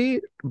shouldn't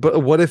be, but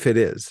what if it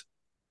is?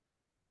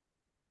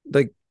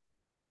 Like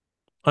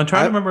I'm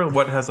trying to I remember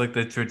what has like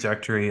the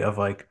trajectory of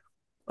like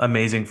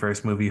amazing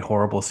first movie,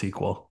 horrible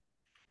sequel.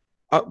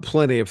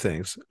 plenty of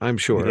things, I'm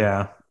sure.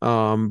 Yeah.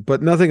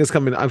 But nothing is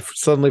coming. I'm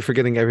suddenly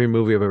forgetting every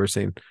movie I've ever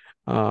seen.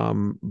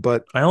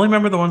 But I only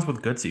remember the ones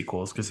with good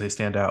sequels because they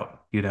stand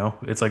out, you know?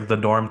 It's like the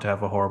norm to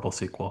have a horrible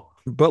sequel.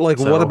 like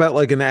what So, about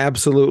like an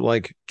absolute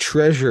like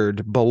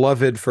treasured,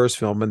 beloved first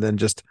film and then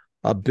just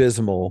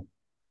abysmal?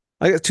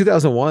 I guess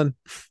 2001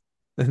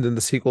 and then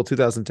the sequel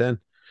 2010 is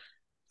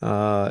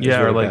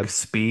yeah, or really like bad.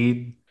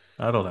 Speed.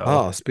 I don't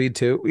Oh, know. Speed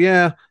 2.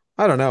 Yeah,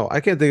 I don't know. I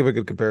can't think of a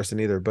good comparison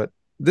either, but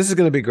this is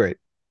going to be great.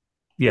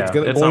 Yeah,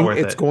 it's not worth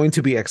It's it. going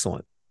to be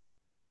excellent.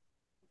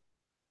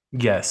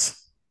 Yes.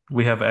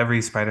 We have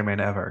every Spider-Man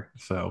ever.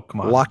 So,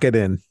 come on. Lock it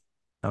in.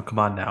 Now, come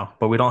on now.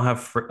 But we don't have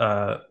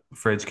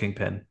Fridge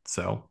Kingpin,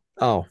 so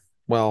Oh,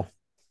 well,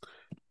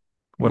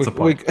 what's the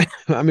we point?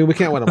 I mean, we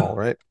can't win them all,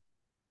 right?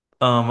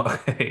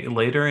 Okay,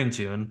 later in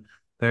June,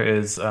 there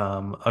is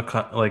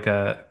like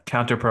a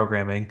counter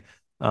programming,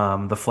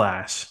 The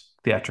Flash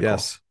theatrical.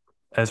 Yes.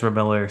 Ezra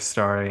Miller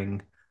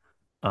starring,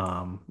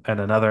 and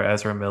another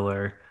Ezra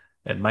Miller,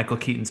 and Michael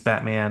Keaton's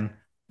Batman,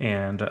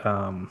 and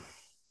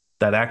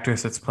that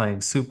actress that's playing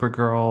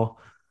Supergirl.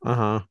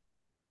 Uh-huh.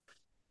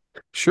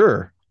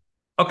 Sure.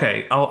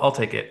 Okay, I'll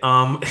take it.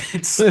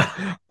 It's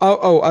I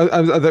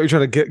thought you were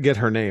trying to get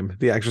her name.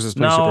 The actress is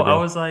playing no, I Supergirl.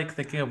 was like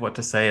thinking of what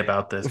to say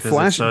about this because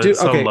it's Flash, dude.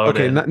 so Okay.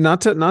 loaded.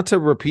 Not to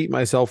repeat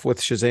myself with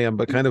Shazam,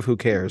 but kind of who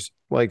cares?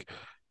 Like,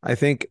 I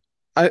think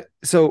I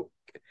so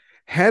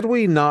had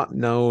we not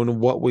known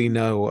what we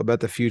know about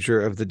the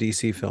future of the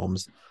DC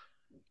films,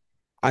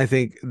 I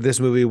think this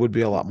movie would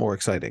be a lot more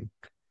exciting.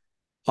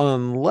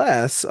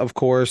 Unless, of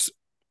course,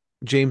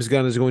 James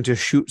Gunn is going to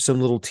shoot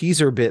some little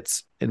teaser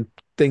bits and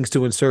things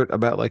to insert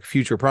about like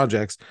future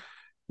projects,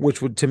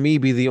 which would to me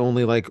be the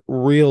only like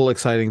real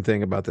exciting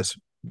thing about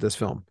this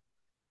film.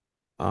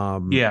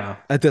 Um, Yeah,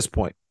 at this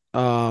point,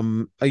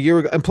 a year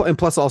ago, and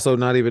plus also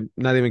not even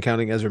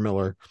counting Ezra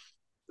Miller,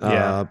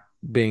 yeah, uh,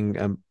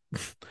 being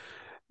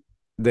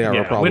they are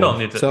a yeah. We problem. don't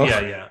need to. So, Yeah,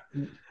 yeah,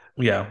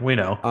 yeah. We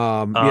know.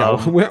 yeah,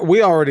 Um,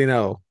 we already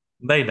know.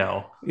 they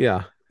know.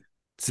 Yeah,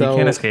 You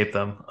can't so escape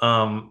them.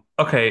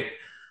 Okay,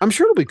 I'm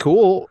sure it'll be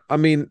cool. I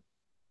mean,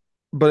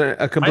 but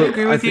a I complete,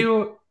 agree I with think.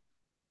 you,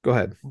 Go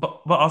ahead.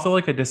 but also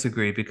like I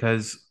disagree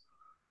because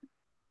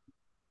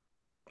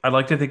I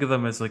like to think of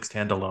them as like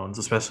standalones,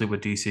 especially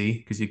with DC,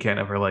 because you can't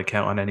ever like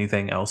count on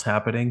anything else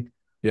happening.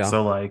 Yeah.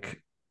 So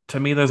like to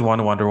me, there's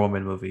one Wonder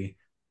Woman movie,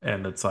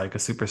 and it's like a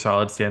super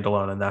solid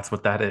standalone, and that's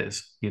what that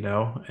is, you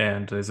know.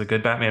 And there's a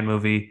good Batman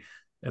movie,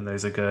 and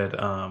there's a good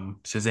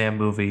Shazam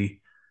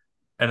movie,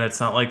 and it's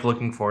not like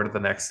looking forward to the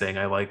next thing.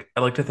 I like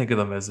to think of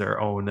them as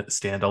their own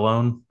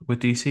standalone with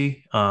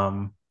DC.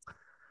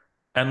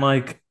 And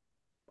like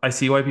I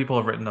see why people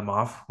have written them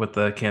off with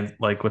the can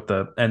like with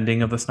the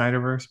ending of the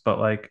Snyderverse, but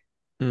like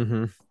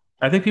Mm-hmm.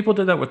 I think people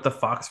did that with the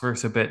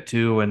Foxverse a bit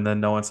too, and then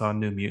no one saw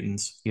New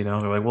Mutants. You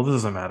know, they're like, well, this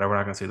doesn't matter. We're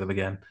not going to see them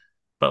again.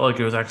 But like,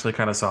 it was actually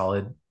kind of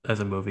solid as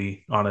a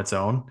movie on its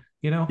own.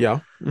 You know, Yeah.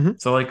 Mm-hmm.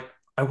 so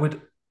I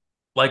would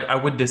I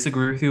would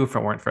disagree with you if it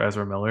weren't for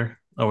Ezra Miller.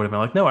 I would have been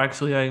like, no,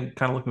 actually, I'm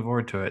kind of looking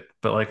forward to it.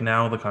 But like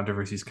now, the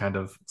controversy's kind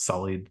of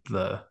sullied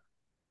the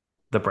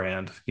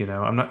brand. You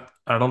know, I'm not.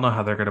 I don't know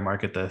how they're going to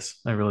market this.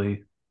 I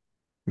really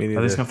Me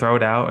are they just neither. going to throw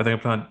it out? Are they going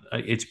to put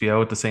on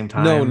HBO at the same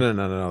No, time? no,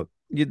 no, no,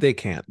 no. They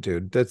can't,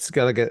 dude. This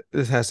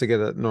has to get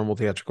a normal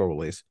theatrical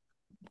release.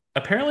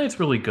 Apparently it's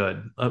really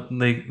good.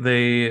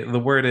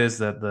 The word is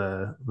that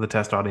the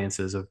test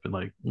audiences have been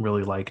like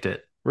really liked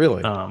it.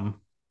 Really.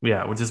 Um,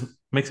 yeah, which just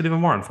makes it even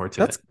more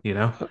That's, unfortunate, you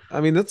know?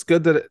 I mean, that's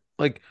good that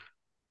like,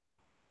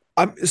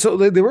 so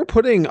they were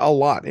putting a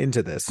lot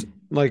into this.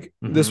 Like,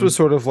 this was Hmm.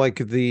 sort of like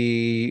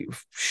the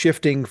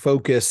shifting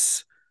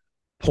focus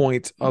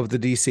point of the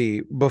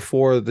DC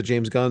before the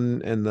James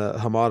Gunn and the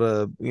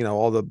Hamada,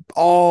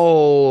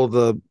 all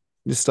the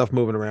stuff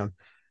moving around.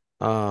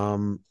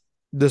 Um,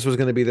 this was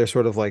going to be their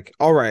sort of like,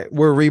 all right,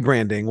 we're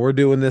rebranding, we're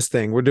doing this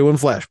thing, we're doing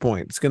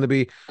Flashpoint. It's going to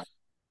be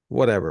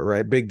whatever,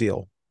 right? Big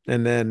deal.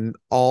 And then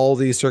all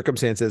these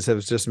circumstances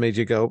have just made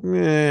you go,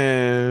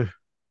 eh.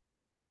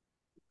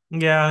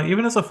 Yeah,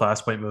 even as a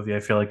Flashpoint movie, I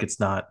feel like it's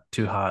not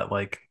too hot.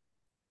 Like,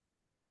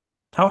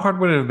 how hard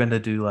would it have been to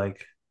do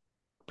like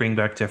bring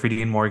back Jeffrey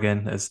Dean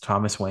Morgan as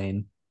Thomas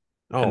Wayne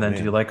Oh and then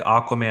do man, like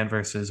Aquaman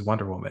versus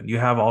Wonder Woman? You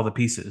have all the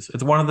pieces.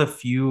 It's one of the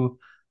few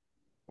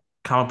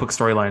comic book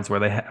storylines where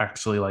they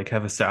actually like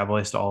have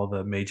established all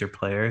the major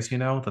players, you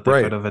know, that they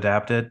could right? have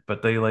adapted,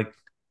 but they like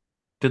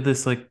did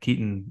this like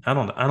Keaton. I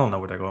don't know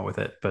where they're going with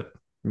it, but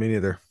Me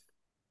neither.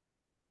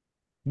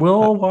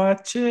 Uh, we'll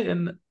watch it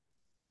and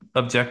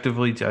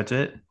objectively judge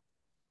it.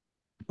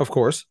 of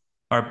course,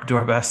 Do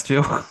our best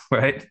to,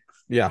 right?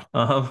 yeah,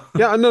 Um,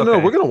 yeah. No, no,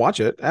 we're okay. gonna watch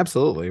it.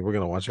 Absolutely, we're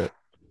gonna watch it.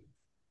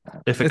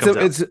 If it It's comes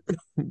out. it's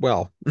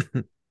well,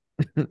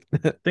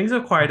 Things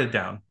have quieted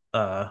down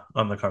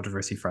on the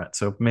controversy front,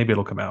 so maybe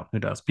it'll come out. Who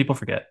knows? People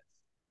forget.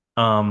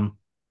 Um,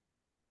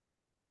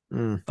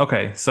 mm,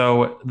 okay,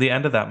 so the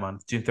end of that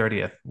month, June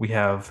 30th, we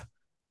have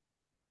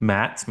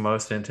Matt's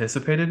most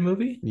anticipated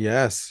movie,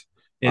 yes,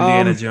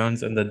 Indiana um,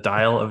 Jones and the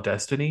Dial of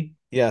Destiny.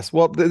 yes.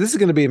 Well, this is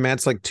gonna be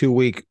Matt's like 2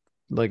 week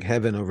like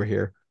heaven over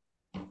here.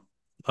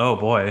 Oh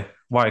boy.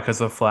 Why?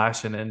 Because of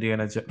Flash and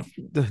Indiana Jones.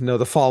 No,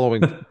 the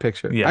following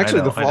picture. Yeah, I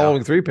Actually, the know, I know.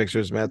 following three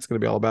pictures Matt's going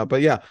to be all about.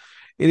 But yeah,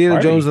 Indiana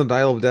Jones Party. and the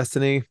Dial of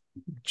Destiny,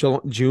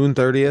 June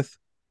 30th.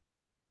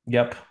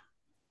 Yep.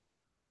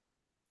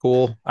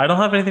 Cool. I don't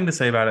have anything to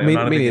say about it. I'm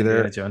not a Me big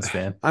Indiana neither. Jones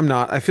fan. I'm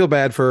not. I feel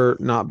bad for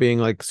not being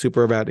like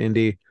super about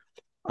indie.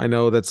 I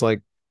know that's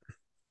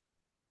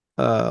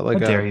How like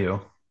dare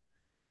you?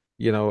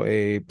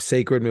 a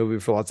sacred movie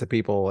for lots of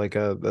people, like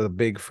a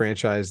big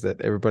franchise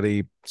that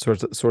everybody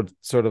sort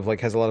of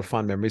like has a lot of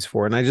fond memories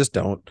for, and I just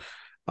don't.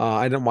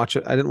 I didn't watch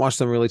it. I didn't watch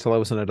them really till I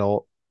was an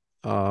adult.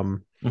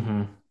 Um,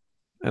 Hmm.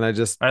 and I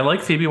just I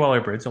like Phoebe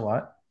Waller-Bridge a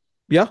lot,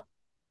 yeah,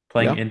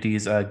 playing yeah,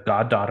 Indy's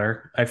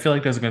goddaughter. I feel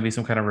like there's going to be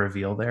some kind of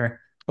reveal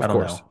there. I of don't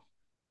course,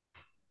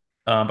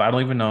 know, but I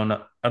don't even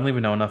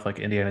know enough like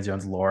Indiana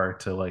Jones lore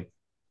to like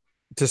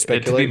to it to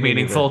be speculate. Me neither.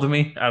 meaningful to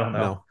me. I don't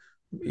know.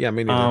 No, yeah,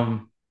 me neither.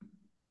 Um,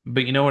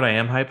 but you know what I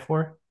am hyped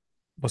for?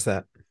 What's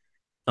that?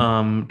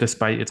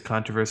 Despite its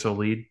controversial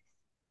lead,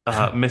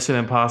 Mission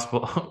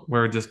Impossible.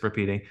 We're just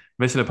repeating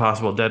Mission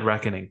Impossible: Dead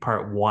Reckoning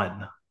Part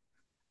One.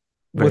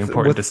 Very with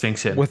important with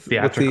distinction. with the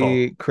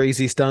Theatrical,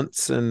 crazy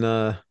stunts and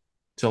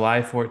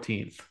July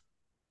 14th.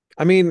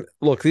 I mean,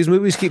 look, these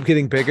movies keep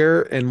getting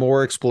bigger and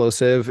more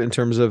explosive in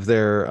terms of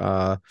their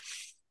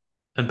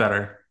And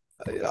better.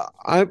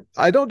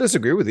 I don't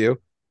disagree with you.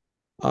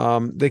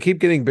 They keep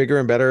getting bigger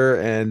and better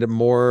and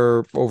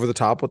more over the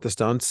top with the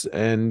stunts,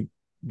 and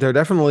they're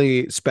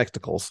definitely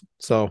spectacles.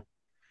 So,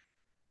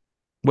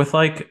 With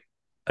like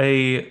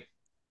a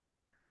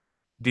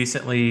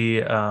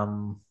decently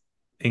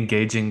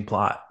engaging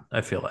plot,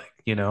 I feel like,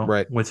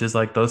 right. which is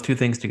like those two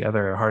things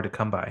together are hard to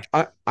come by.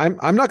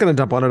 I'm not going to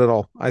dump on it at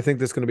all. I think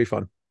this is going to be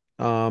fun.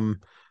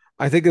 Um,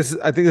 I think this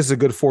is a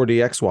good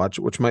 4DX watch,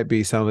 which might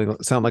be sound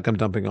like I'm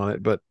dumping on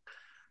it, but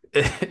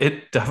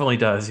It definitely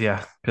does,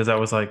 yeah. Because that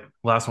was like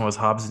last one was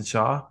Hobbs and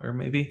Shaw, or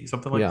maybe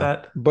something like yeah.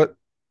 that. But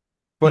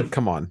Hmm.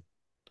 come on,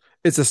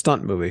 it's a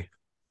stunt movie.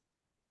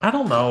 I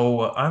don't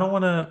know. I don't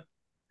want to.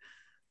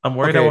 I'm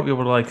worried I Okay. won't be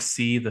able to like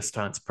see the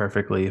stunts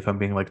perfectly if I'm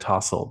being like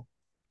tousled.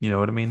 You know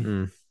what I mean?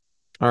 Mm.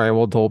 All right.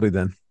 Well, Dolby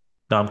then.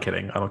 No, I'm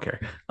kidding. I don't care.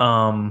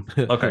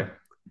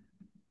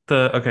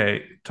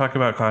 Okay. Talk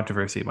about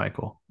controversy,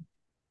 Michael.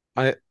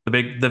 I The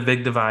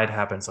big divide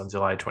happens on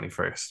July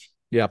 21st.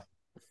 yeah.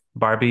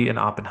 Barbie and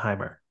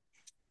Oppenheimer.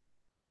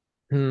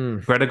 Hmm.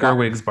 Greta Bar-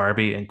 Gerwig's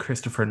Barbie and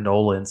Christopher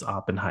Nolan's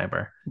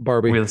Oppenheimer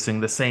Barbie.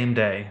 releasing the same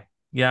day.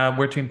 Yeah,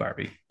 we're Team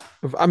Barbie.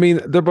 I mean,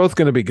 they're both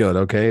going to be good.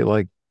 Okay.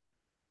 Like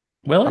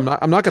Will it?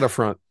 I'm not going to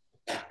front.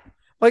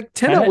 Like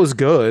Tenet Tenet? was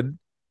good.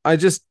 I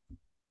just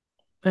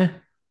Eh,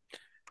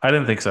 I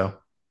didn't think so.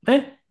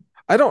 Eh,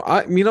 I don't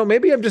I you know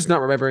maybe I'm just not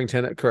remembering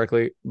Tenet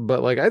correctly,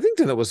 but like I think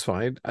Tenet was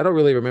fine. I don't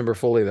really remember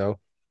fully though.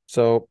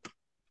 So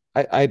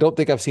I don't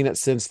think I've seen it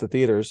since the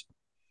theaters.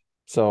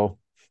 So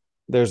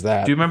there's do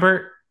that. you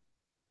remember?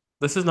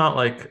 This is not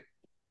like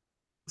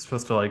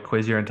supposed to like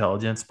quiz your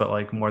intelligence, but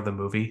like more the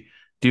movie.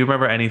 Do you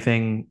remember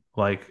anything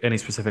like any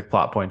specific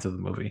plot points of the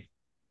movie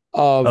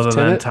Of other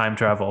than Tenet? time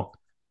travel?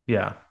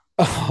 Yeah,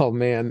 Oh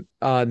man.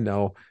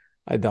 No,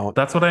 I don't.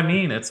 that's what I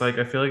mean. It's like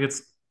I feel like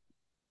it's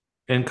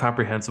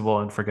incomprehensible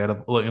and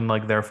forgettable, and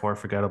like therefore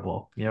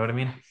forgettable. You know what I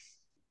mean?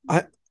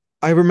 I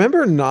I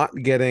remember not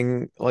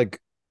getting like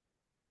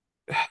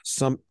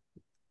some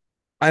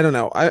I don't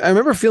know. I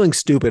remember feeling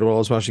stupid while I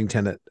was watching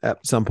Tenet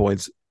at some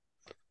points.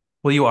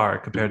 Well, you are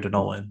compared to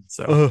Nolan,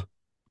 so Ugh.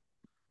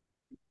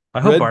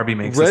 I hope Red Barbie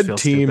makes us red feel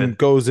team stupid.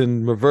 goes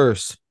in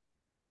reverse.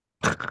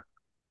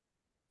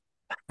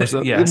 Or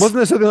so Yes. wasn't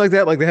there something like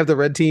that? Like they have the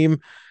red team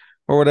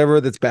or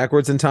whatever that's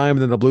backwards in time,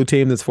 and then the blue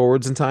team that's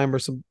forwards in time or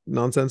some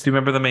nonsense. Do you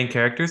remember the main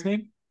character's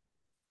name?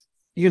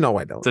 You know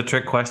I It's don't. a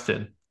trick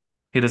question.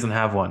 He doesn't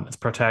have one. It's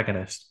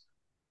protagonist.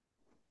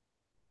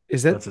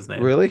 Is that That's his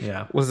name. really?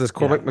 Yeah. Was this Yeah.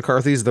 Cormac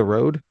McCarthy's The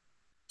Road?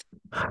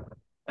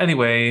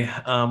 Anyway,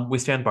 we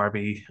stand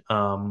Barbie.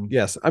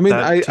 Yes. I mean,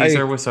 That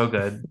teaser was so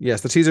good.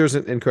 yes, the teaser is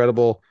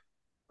incredible.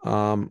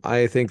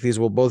 I think these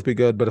will both be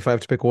good, but if I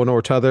have to pick one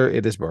or t'other,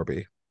 it is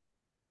Barbie.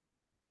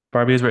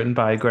 Barbie is written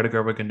by Greta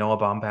Gerwig and Noah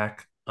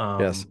Baumbach.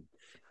 Yes,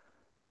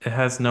 It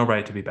has no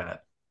right to be bad,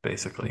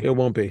 basically. it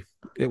won't be.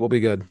 It will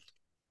be good.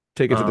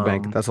 Take it to the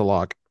bank. Um, That's a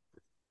lock.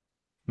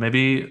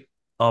 maybe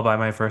I'll buy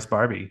my first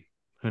Barbie.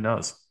 Who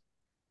knows?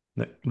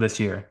 This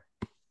year,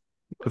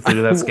 if they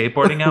do that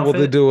skateboarding Will they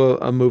outfit, do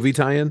a movie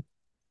tie-in?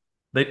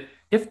 they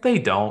if they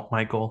don't,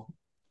 Michael,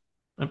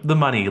 the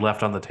money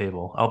left on the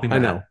table, I'll be I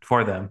mad know.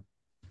 for them.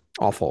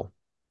 Awful.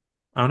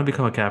 I'm gonna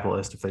become a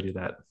capitalist if they do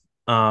that.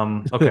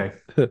 Okay.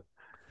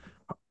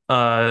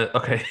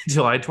 Okay.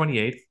 July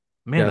 28th.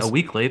 Man, a Yes.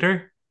 week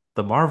later,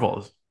 the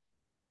Marvels.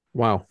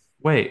 Wow.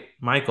 Wait,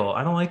 Michael,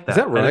 I don't like Is that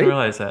that. I didn't right?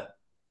 realize that.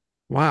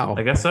 I Wow.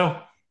 guess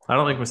so. I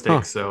don't make Huh.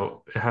 mistakes,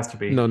 so it has to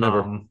be. No,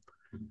 never.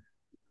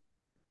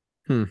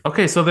 Hmm.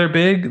 Okay, so they're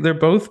big. They're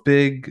both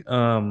big,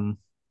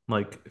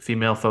 like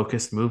female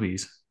focused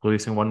movies,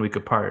 releasing 1 week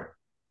apart.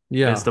 Is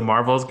Yeah. the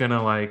Marvels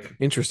gonna like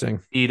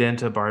Interesting. eat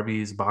into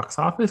Barbie's box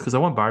office? Because I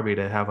want Barbie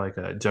to have like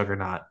a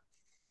juggernaut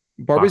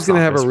Barbie's box gonna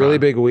have a office really run.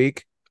 big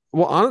week.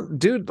 Well,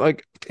 dude,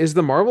 like, is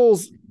the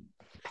Marvels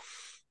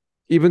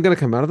even gonna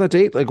come out of that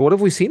date? Like, what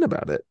have we seen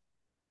about it?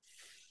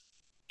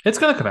 It's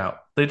gonna come out.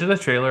 They did a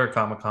trailer at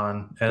Comic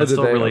Con, and Oh, it's did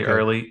still they? really Okay.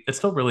 early. It's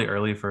still really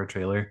early for a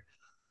trailer.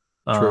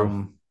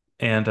 True.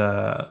 And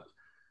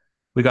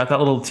we got that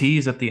little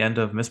tease at the end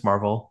of Miss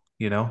Marvel,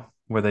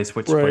 where they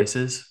switched Right.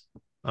 places.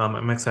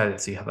 I'm excited to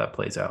see how that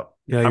plays out.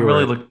 Yeah, I'm you're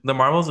really right. look. The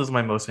Marvels is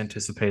my most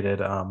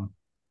anticipated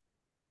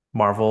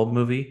Marvel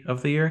movie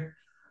of the year.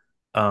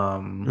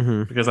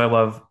 Hmm. Because I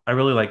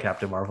really like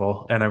Captain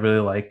Marvel, and I really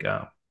like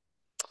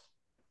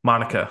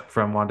Monica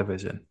from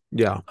WandaVision.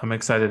 Yeah. I'm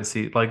excited to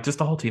see like just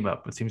the whole team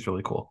up. It seems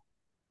really cool.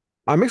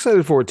 I'm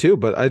excited for it too,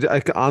 but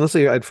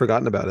honestly I'd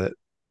forgotten about it.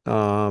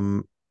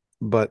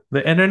 But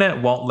The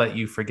internet won't let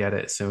you forget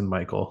it soon,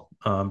 Michael,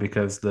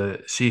 because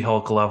the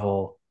She-Hulk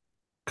level oh,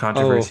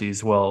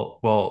 controversies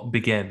will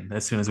begin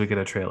as soon as we get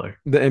a trailer.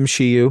 the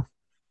MCU,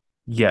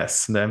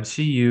 Yes, the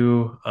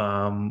MCU,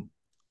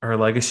 her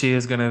legacy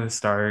is going to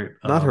start.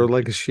 not her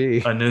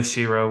legacy. A new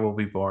Shiro will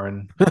be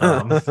born.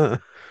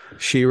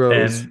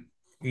 She-Rose. And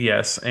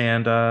yes,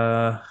 and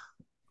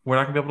we're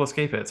not gonna be able to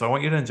escape it. So I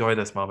want you to enjoy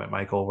this moment,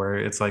 Michael, where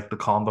it's like the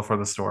calm before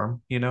the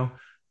storm, you know?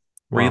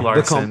 Brie Wow,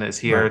 Larson is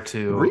right. here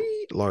to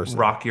Brie Larson.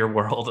 rock your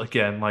world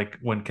again, like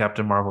when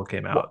Captain Marvel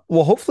came Well, out.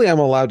 well, hopefully I'm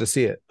allowed to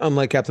see it.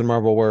 Unlike Captain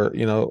Marvel, where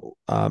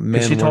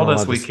Because she men weren't told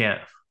us allowed to. we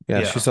can't. Yeah,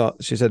 Yeah.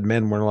 she said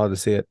men weren't allowed to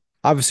see it.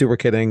 Obviously, we're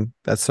kidding.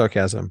 That's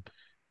sarcasm.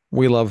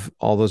 We love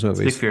all those Speak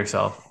movies. for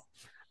yourself.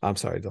 I'm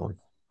sorry, Dylan.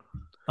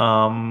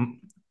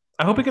 Um,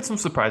 I hope we get some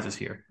surprises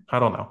here. I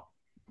don't know.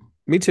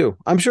 Me too.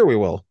 I'm sure we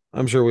will.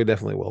 I'm sure we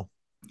definitely will.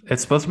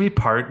 It's supposed to be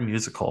part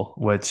musical,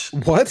 which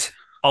What?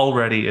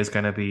 already is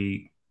gonna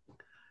be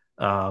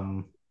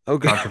um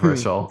Okay.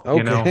 controversial,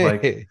 you know, like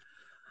Okay.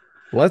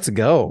 Let's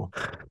go.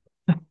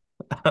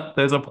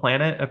 there's a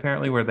planet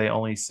apparently where they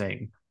only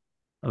sing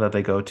that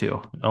they go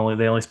to. Only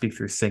they only speak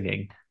through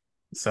singing. Oh,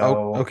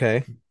 So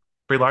okay.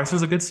 Brie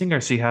Larson's a good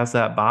singer. She has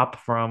that bop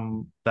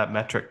from that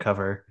Metric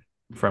cover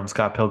from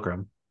Scott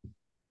Pilgrim,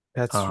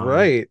 That's um,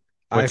 right.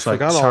 I which like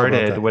forgot all about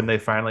charted that. when they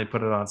finally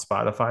put it on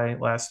Spotify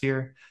last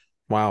year.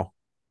 Wow.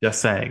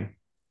 Just saying,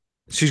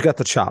 She's got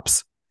the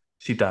chops.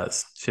 she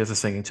does. She has the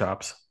singing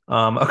chops.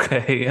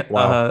 Okay,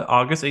 Wow.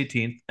 August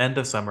 18th, end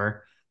of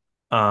summer.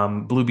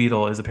 Blue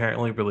Beetle is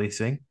apparently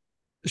releasing.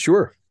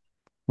 Sure.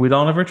 We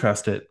don't ever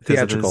trust it because it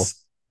Theatrical,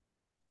 is,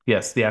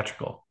 yes,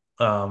 theatrical.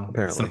 It's an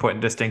apparently.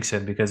 important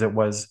distinction because it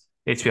was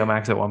HBO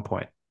Max at one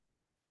point,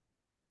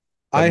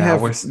 but I now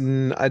have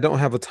we're. I don't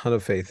have a ton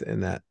of faith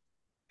in that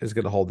is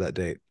going to hold that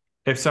date.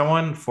 If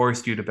someone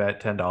forced you to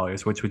bet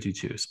 $10, which would you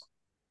choose?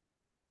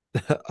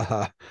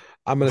 uh,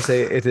 I'm going to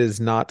say it is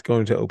not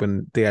going to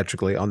open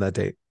theatrically on that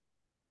date.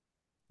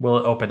 Will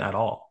it open at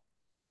all?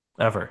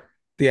 Ever?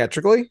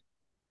 Theatrically?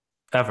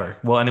 Ever?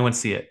 Will anyone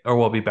see it, or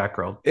will it be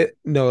backrolled? It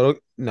no,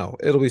 no,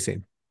 it'll be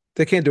seen.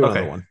 They can't do another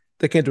Okay, one.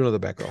 They can't do another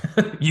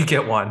Batgirl. you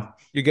get one.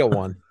 You get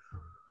one.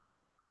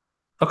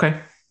 Okay,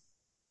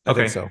 I think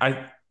okay. so.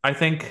 I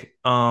think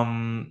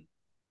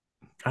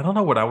I don't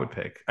know what I would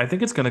pick. I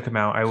think it's gonna come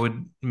out. I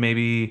would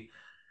maybe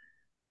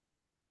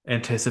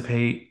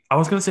anticipate. I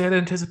was gonna say I'd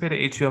anticipate a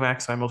HBO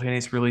Max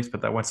simultaneous release,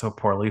 but that went so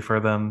poorly for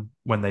them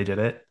when they did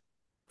it Yeah.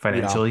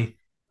 financially.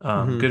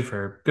 Hmm. Good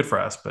for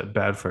us, but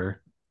bad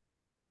for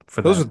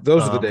Those are them.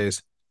 those are the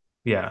days.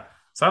 Yeah.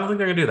 So I don't think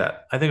they're gonna do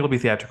that. I think it'll be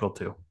theatrical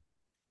too,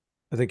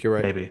 I think you're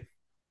right. maybe.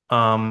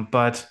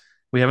 But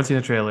we haven't seen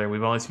a trailer.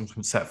 We've only seen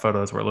some set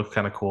photos where it looks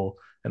kind of cool,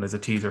 and there's a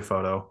teaser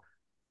photo,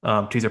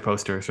 teaser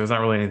poster. So there's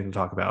not really anything to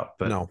talk about.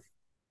 But No.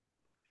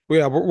 Well,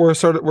 yeah,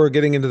 we're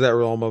getting into that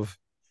realm of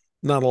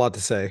not a lot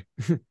to say.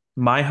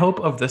 my hope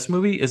of this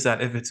movie is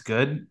that if it's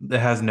good, it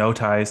has no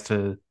ties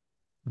to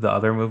the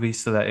other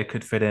movies, so that it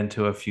could fit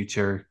into a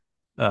future,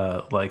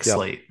 like Yep.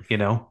 slate. You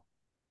know,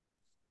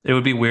 it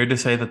would be weird to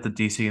say that the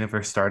DC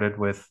universe started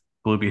with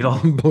Blue Beetle.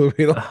 Blue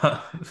Beetle.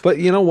 But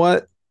you know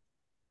what?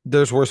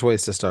 There's worse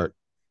ways to start.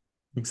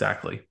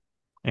 Exactly.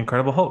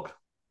 Incredible Hulk.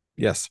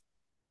 Yes.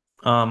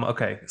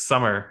 Okay,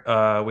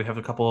 summer. We have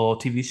a couple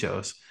TV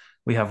shows.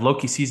 We have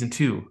Loki season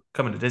 2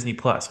 coming to Disney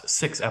Plus,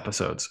 6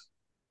 episodes.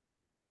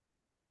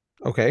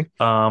 Okay.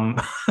 Um,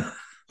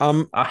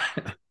 Um I,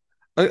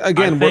 I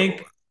again,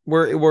 think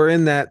we're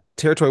in that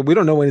territory. We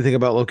don't know anything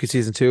about Loki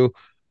season 2.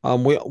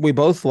 We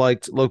both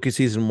liked Loki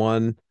season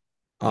 1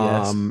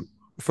 yes,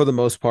 for the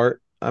most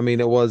part. I mean,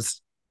 it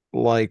was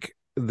like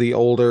the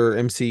older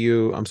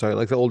MCU, I'm sorry,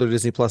 like the older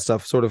Disney Plus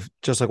stuff, sort of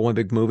just like one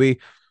big movie,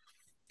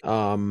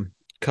 um,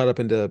 cut up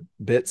into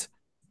bits.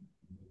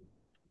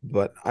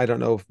 But I don't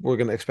know if we're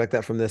going to expect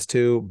that from this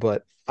too.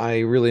 But I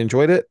really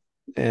enjoyed it,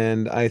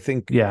 and I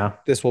think yeah.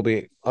 this will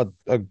be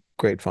a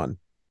great fun.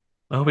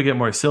 I hope we get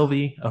more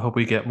Sylvie. I hope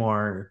we get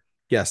more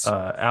Yes.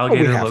 Oh, we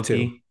alligator have to.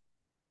 Loki.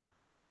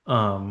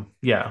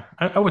 Yeah,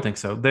 I would think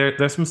so.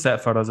 There's some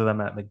set photos of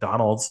them at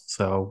McDonald's,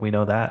 so we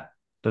know that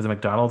there's a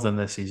McDonald's in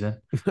this season.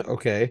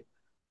 Okay.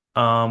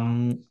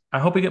 I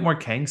hope we get more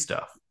Kang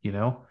stuff, you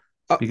know,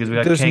 because we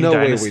got There's Kang no way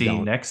we Dynasty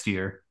don't. next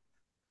year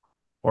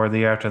or the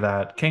year after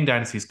that. Kang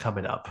Dynasty's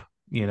coming up,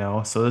 you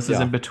know, so this is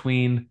Yeah. in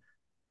between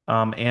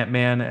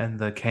Ant-Man and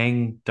the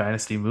Kang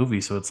Dynasty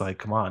movie. So it's like,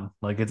 come on,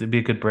 like it'd be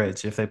a good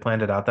bridge if they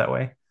planned it out that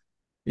way.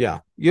 Yeah.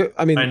 Yeah.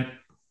 I mean, And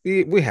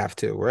we have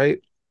to, right?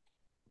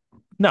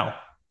 no,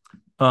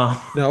 uh,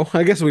 No,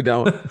 I guess we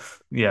don't.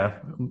 yeah,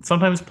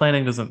 sometimes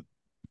planning doesn't,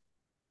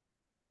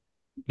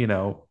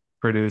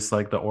 produce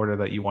like the order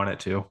that you want it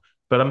to.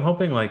 But I'm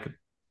hoping like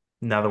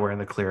now that we're in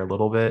the clear a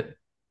little bit,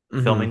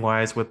 Hmm. filming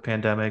wise with the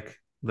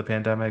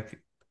pandemic,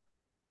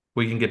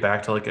 we can get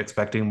back to like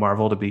expecting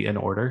Marvel to be in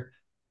order.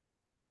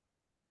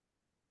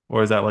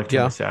 Or is that like too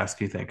Yeah, much to ask,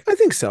 do you think? I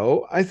think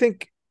so. I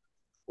think,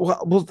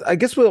 I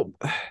guess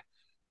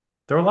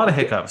There were a lot of Okay,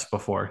 hiccups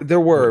before there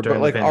were, but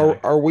during the like,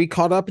 pandemic. are we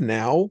caught up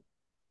now?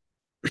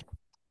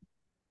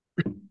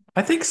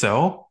 I think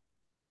so.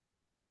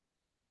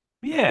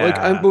 Like,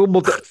 I'm Yeah.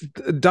 well,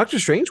 Doctor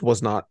Strange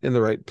was not in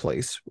the right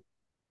place,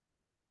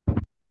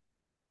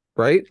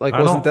 right? Like, I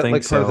wasn't don't that think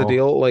like part of the so.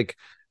 deal? Like,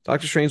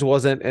 Doctor Strange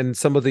wasn't, and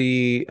some of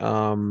the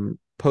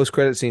post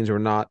credit scenes were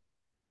not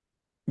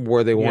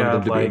where they wanted Yeah,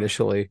 them to be like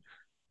initially.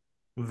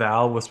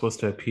 Val was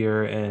supposed to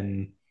appear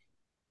in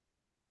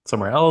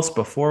somewhere else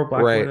before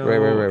Black Right, right, right,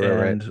 Widow, right, right,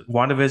 right. and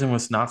WandaVision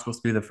was not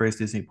supposed to be the first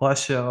Disney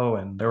Plus show,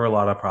 and there were a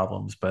lot of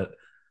problems. But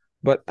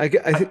But I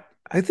I, think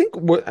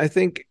I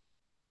think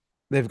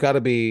they've got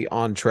to be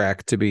on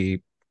track to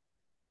be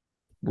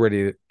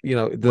ready.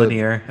 The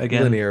linear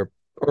again. linear,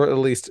 or at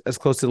least as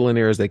close to the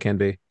linear as they can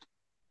be.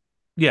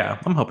 Yeah,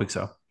 I'm hoping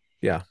so.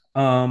 Yeah,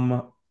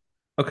 Um,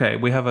 okay,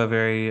 we have a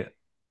very,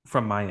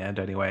 from my end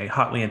anyway,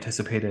 hotly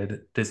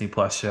anticipated Disney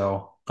Plus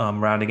show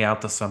rounding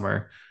out the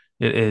summer.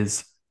 It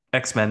is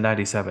X-Men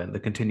 97,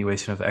 the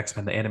continuation of the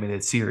X-Men the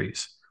animated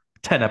series.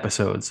 10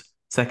 episodes,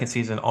 second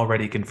season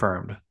already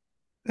confirmed.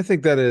 I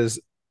think that is,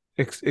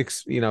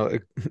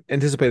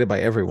 anticipated by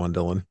everyone,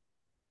 Dylan.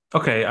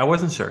 Okay, I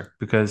wasn't sure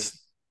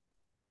because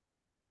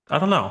I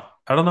don't know.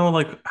 I don't know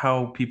like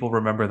how people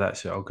remember that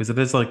show because it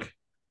is like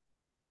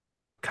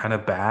kind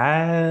of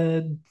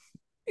bad.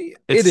 It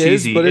It's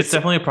is, cheesy. but It's it's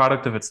definitely a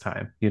product of its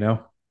time, you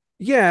know?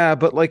 yeah,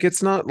 but like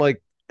it's not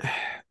like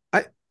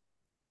I.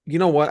 You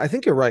know what? I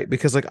think you're right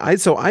because like I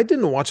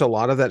didn't watch a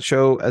lot of that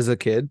show as a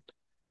kid.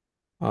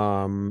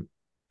 Um,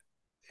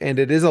 and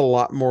it is a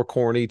lot more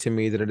corny to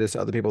me than it is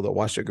to other people that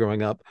watched it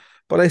growing up.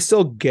 But I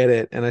still get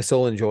it and I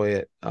still enjoy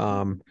it.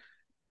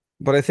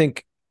 But I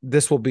think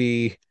this will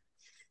be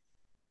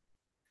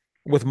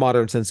with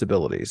modern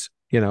sensibilities,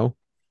 you know?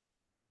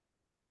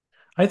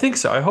 I think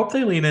so. I hope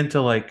they lean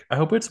into like I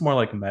hope it's more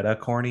like meta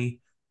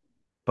corny,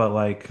 but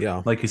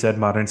Yeah, like you said,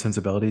 modern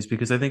sensibilities,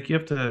 because I think you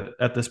have to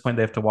at this point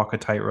they have to walk a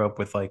tightrope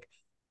with like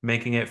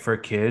making it for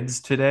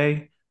kids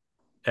today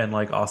and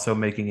like also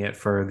making it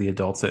for the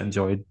adults that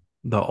enjoyed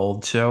the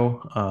old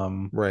show.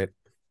 right.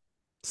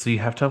 So you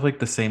have to have like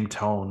the same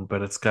tone,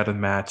 but it's got to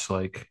match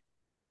like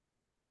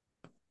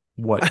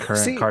what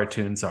current See,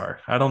 cartoons are.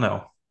 I don't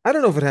know. I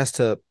don't know if it has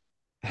to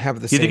have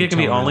the Do you think same it can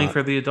be tone or only not.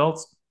 for the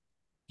adults?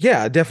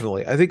 Yeah,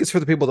 definitely. I think it's for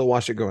the people that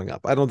watched it growing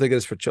up. I don't think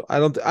it's for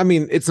children. I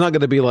mean, it's not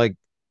going to be like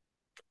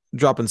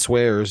dropping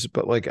swears,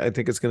 but like I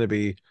think it's going to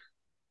be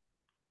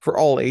for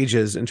all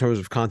ages in terms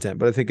of content,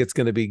 but I think it's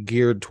going to be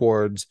geared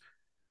towards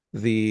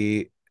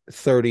the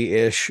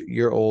 30-ish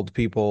year old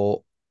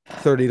people,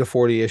 30 to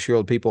 40-ish year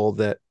old people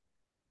that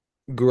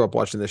grew up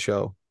watching the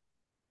show.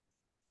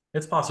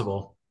 It's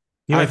possible.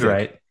 You I might be think.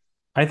 right.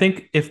 I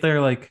think if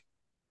they're like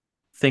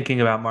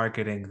thinking about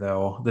marketing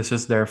though, this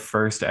is their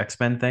first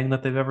X-Men thing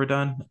that they've ever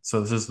done.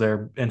 So this is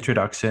their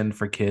introduction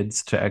for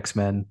kids to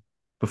X-Men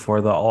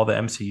before the all the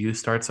MCU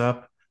starts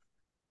up.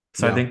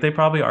 So I Yeah, think they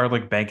probably are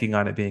like banking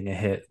on it being a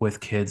hit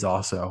with kids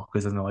also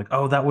because then they're like,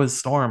 "Oh, that was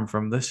Storm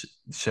from this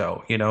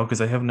show," you know,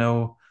 because I have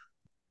no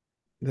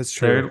that's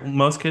true. they're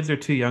most kids are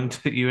too young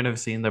to even have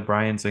seen the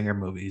Bryan Singer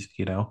movies,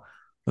 you know.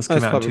 Those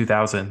came That's out in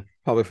 2000.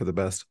 probably for the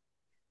best.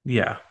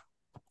 Yeah,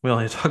 we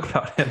only talk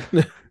about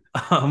him.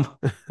 Um,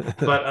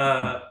 but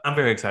I'm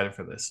very excited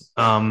for this.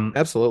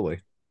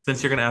 Absolutely.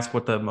 Since you're going to ask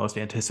what the most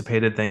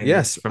anticipated thing is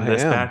Yes, from I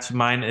this am. batch,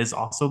 mine is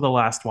also the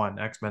last one,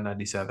 X-Men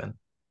 97.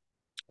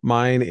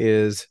 Mine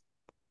is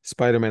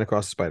Spider-Man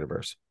Across the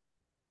Spider-Verse.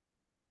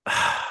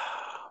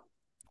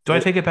 Do I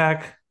take it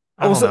back?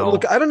 I don't Also,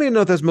 look, know. I don't even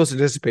know if that's most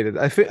anticipated.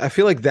 I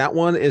feel like that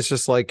one is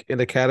just like in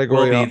a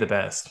Will category be of the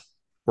best.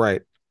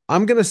 right.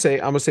 I'm gonna say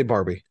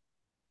Barbie.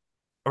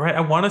 All right,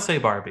 I want to say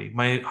Barbie.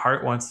 My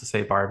heart wants to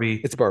say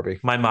Barbie. It's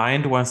Barbie. My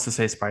mind wants to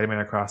say Spider-Man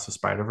Across the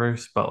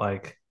Spider-Verse, but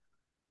like,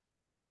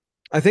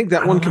 I think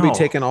that I one don't can be know.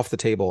 taken off the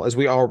table as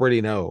we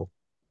already know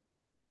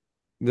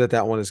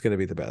that one is going to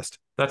be the best.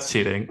 That's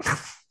cheating.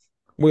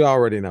 We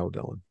already know,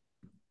 Dylan.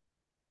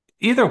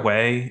 Either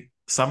way,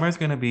 summer's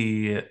gonna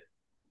be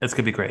it's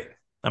gonna be great.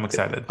 I'm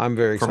excited I'm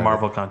very for excited.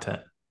 Marvel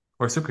content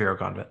or superhero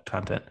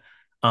content.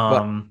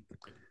 But Um,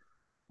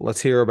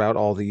 let's hear about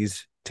all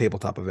these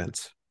tabletop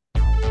events.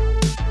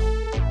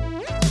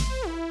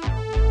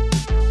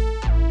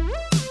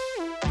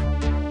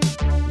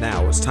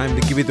 Now it's time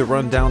to give you the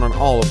rundown on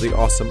all of the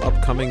awesome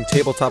upcoming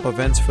tabletop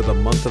events for the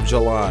month of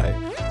July.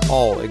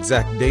 All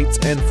exact dates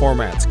and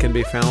formats can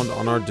be found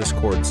on our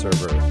Discord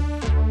server.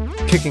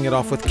 Kicking it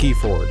off with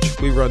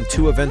Keyforge. We run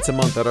 2 events a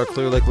month at our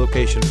Clear Lake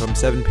location from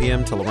 7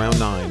 p.m. till around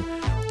 9.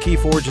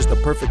 Keyforge is the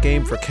perfect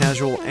game for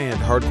casual and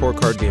hardcore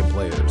card game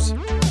players.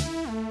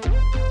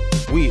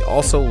 We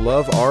also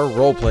love our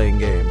role-playing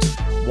games.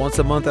 Once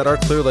a month at our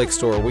Clear Lake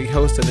store, we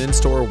host an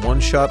in-store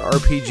one-shot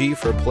RPG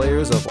for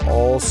players of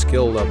all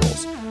skill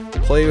levels.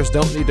 Players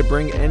don't need to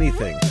bring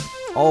anything.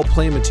 All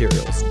play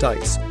materials,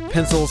 dice,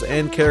 pencils,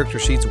 and character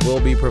sheets will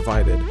be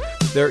provided.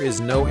 There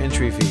is no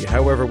entry fee,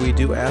 however we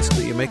do ask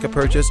that you make a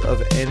purchase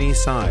of any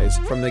size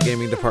from the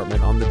gaming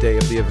department on the day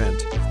of the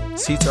event.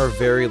 Seats are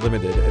very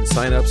limited and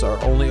sign-ups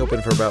are only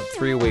open for about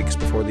 3 weeks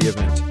before the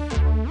event.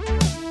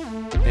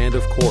 And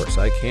And of course,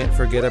 I can't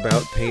forget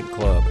about Paint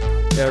Club.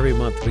 Every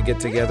month we get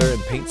together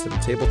and paint some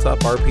tabletop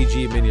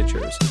RPG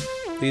miniatures.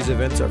 These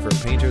events are for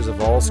painters of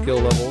all skill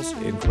levels,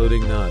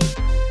 including none.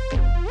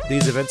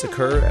 These events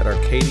occur at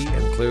our Katy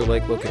and Clear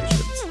Lake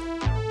locations.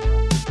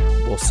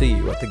 We'll see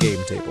you at the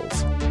game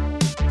tables.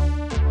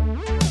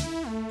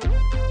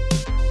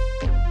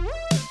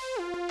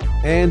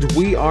 And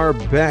we are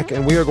back,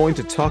 and we are going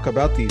to talk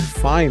about the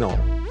final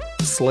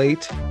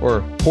slate,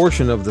 or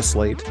portion of the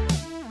slate,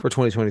 for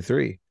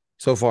 2023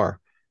 so far.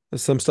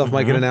 Some stuff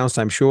might get announced,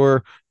 I'm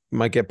sure.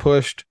 Might get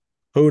pushed.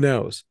 Who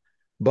knows?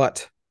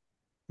 But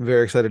I'm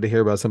very excited to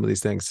hear about some of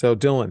these things. So,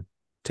 Dylan,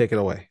 take it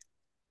away.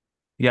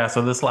 Yeah,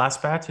 so this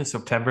last batch is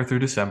September through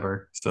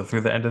December, so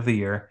through the end of the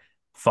year,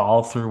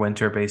 fall through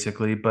winter,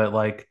 basically. But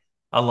like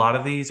a lot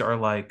of these are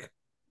like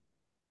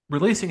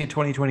releasing in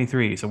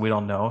 2023, so we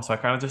don't know. So I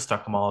kind of just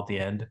stuck them all at the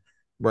end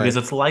Right. because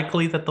it's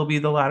likely that they'll be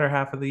the latter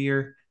half of the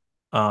year.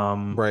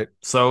 Right.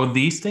 So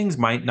these things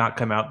might not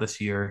come out this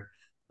year,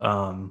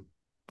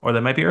 or they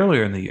might be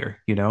earlier in the year,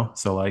 you know?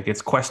 So like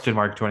it's question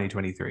mark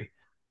 2023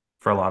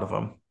 for a lot of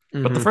them.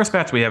 But the Mm-hmm. first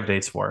batch we have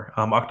dates for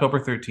October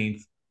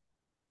 13th,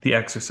 The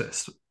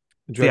Exorcist,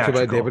 Directed by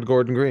David theatrical.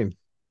 Gordon Green,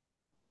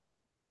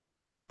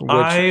 which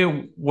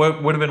I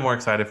would have been more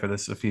excited for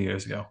this a few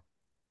years ago.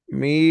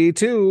 me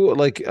too,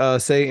 like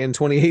say in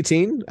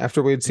 2018,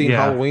 after we'd seen Yeah,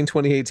 Halloween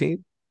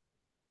 2018.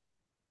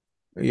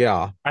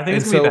 Yeah. I think And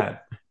it's gonna be so bad.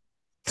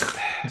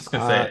 I'm just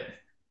gonna say uh it.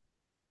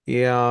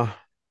 yeah,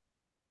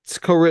 it's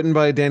co-written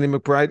by Danny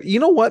McBride. You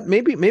know what?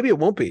 Maybe it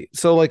won't be.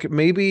 So like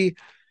maybe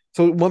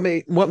so what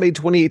made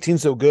 2018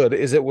 so good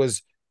is it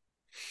was,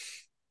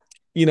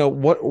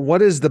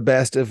 what is the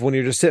best of when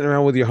you're just sitting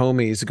around with your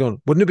homies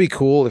going, wouldn't it be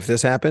cool if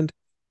this happened?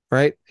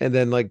 Right? And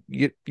then like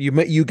you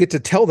get to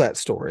tell that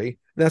story.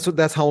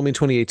 That's Halloween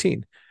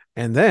 2018.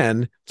 And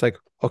then it's like,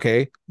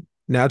 okay,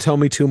 now tell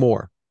me two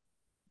more,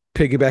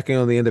 piggybacking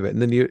on the end of it.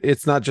 And then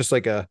it's not just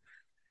like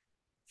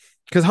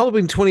because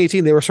Halloween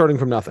 2018, they were starting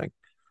from nothing.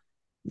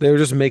 They were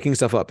just making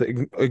stuff up. They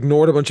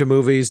ignored a bunch of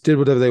movies, did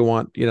whatever they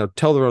want,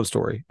 tell their own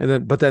story.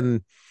 But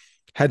then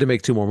had to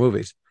make two more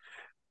movies.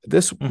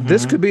 This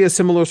could Hmm. be a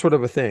similar sort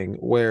of a thing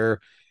where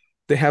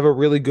they have a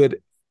really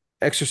good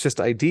Exorcist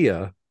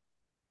idea,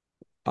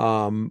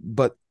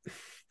 but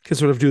can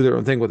sort of do their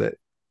own thing with it.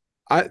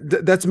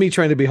 That's me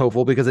trying to be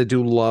hopeful because I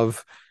do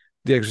love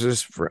the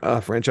Exorcist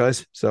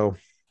franchise. So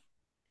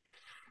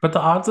But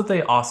the odds that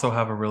they also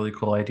have a really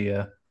cool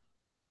idea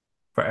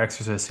for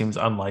Exorcist seems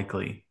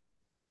unlikely.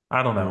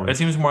 I don't know. mm, It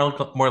seems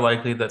more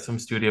likely that some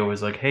studio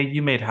was like, "Hey,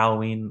 you made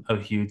Halloween a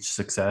huge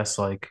success.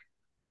 Like,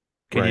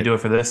 can you right, do it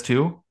for this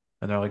too?"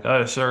 And they're like,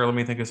 "Oh, sure. Let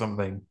me think of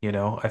something."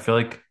 I feel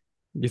like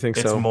you think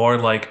it's so? more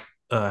like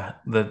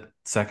the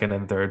second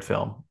and third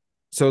film.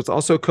 So it's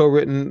also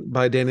co-written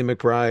by Danny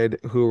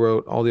McBride, who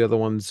wrote all the other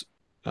ones,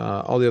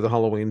 all the other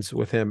Halloweens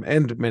with him,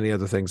 and many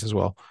other things as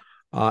well.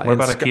 What And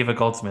about Scott, Akiva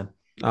Goldsman?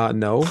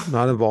 no,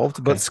 not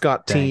involved, but Okay,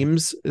 Scott dang.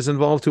 Teems is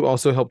involved, who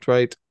also helped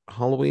write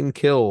Halloween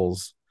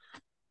Kills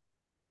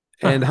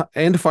and Huh.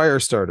 and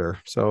Firestarter.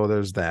 So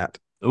there's that.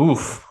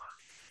 Oof,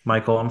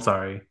 Michael, I'm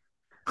sorry.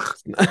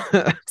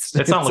 it's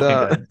It's not it's looking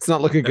good. it's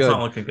not looking It's not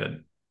good. looking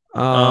good.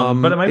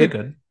 But it might be It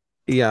good.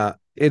 Yeah,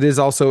 it is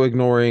also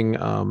ignoring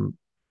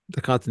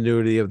the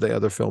continuity of the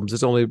other films.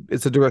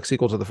 It's a direct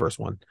sequel to the first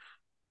one.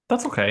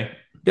 That's okay.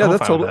 Yeah, I'm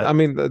that's fine with totally.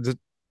 I that. mean,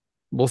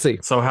 we'll see.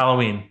 So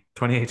Halloween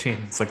 2018,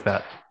 it's like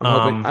that. I'm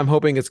hoping. I'm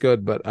hoping it's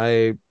good, but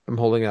I am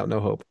holding out no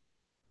hope.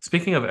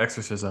 Speaking of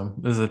exorcism,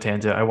 this is a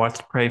tangent. I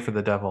watched Pray for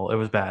the Devil. It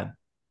was bad.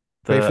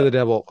 Pray for the The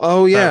devil.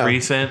 Oh that yeah,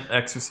 recent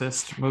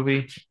Exorcist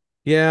movie.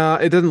 yeah.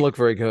 It doesn't look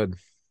very good.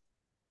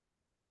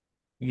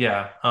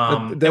 Yeah,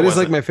 That it is like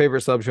wasn't. my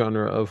favorite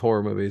subgenre of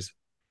horror movies.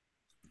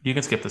 You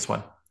can skip this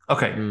one.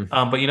 Okay.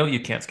 Mm. But you know what you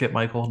can't skip,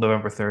 Michael?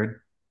 November 3rd.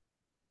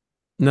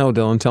 No,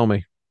 Dylan, tell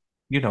me.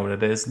 You know what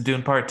it is.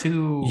 Dune Part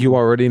You 2.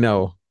 already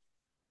know.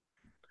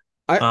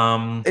 I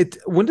Um, it.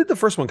 When did the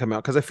first one come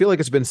out? Because I feel like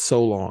it's been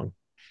so long.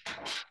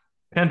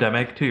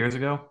 Pandemic 2 years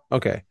ago.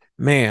 Okay,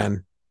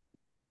 man.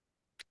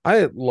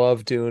 I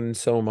love Dune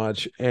so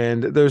much,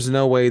 and there's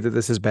no way that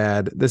this is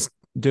bad. This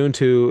Dune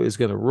 2 is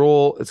gonna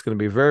rule. It's gonna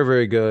be very,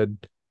 very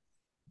good.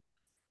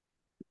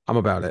 I'm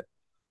about it.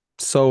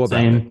 So about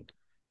it. Same.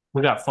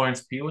 We got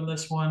Florence Pugh in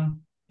this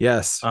one.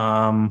 Yes.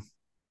 Um,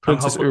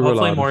 Princess hopefully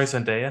Irulan. more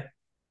Zendaya.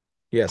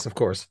 Yes, of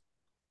course.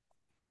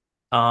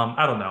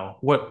 I don't know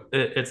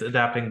it's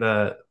adapting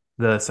the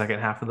second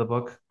half of the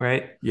book,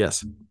 right?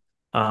 Yes.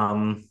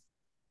 Um,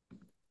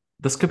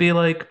 this could be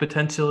like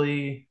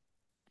potentially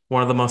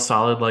one of the most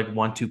solid like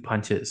 1-2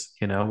 punches,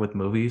 with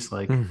movies.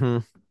 Like, hmm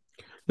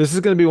This is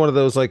gonna be one of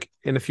those like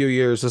in a few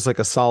years, just like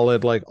a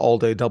solid like all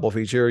day double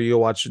feature. You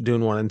watch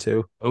Dune 1 and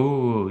 2,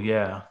 oh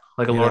yeah,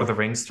 like a you Lord of know. the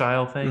Rings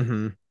style thing.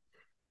 hmm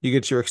You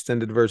get your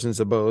extended versions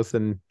of both,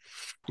 and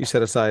you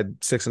set aside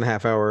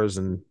 6.5 hours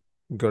and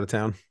go to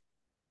town.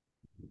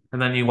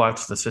 And then you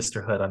watch The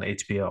Sisterhood on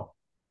HBO.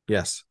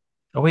 Yes.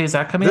 Oh wait, is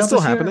that Is coming that out still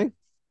this year? happening?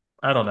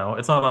 I don't know.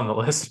 It's not on the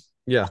list.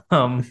 Yeah.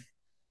 Um,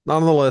 Not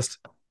on the list.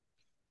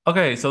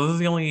 okay, so this is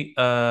the only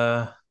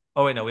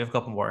Oh wait, no, we have a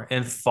couple more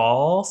in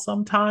fall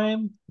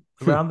sometime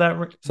Hmm. around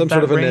Some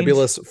sort of that a range.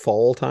 nebulous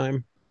fall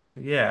time.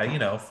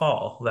 Yeah,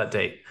 fall that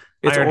date.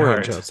 It's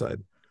orange Ironheart.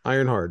 outside.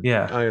 Ironheart.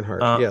 Yeah.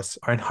 Ironheart. Yes.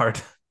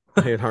 Ironheart.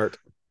 Ironheart.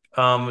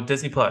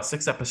 Disney Plus,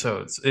 6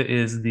 episodes. It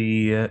is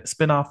the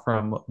spin-off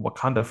from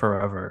Wakanda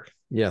Forever,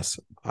 Yes.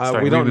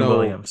 starring We don't Riri know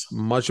Williams.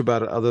 much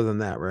about it other than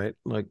that, right?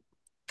 Like,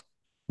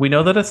 We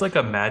know that it's like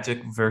a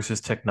magic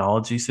versus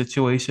technology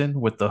situation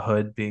with the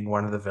Hood being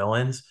one of the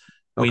villains.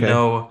 We okay,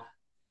 know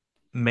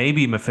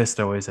maybe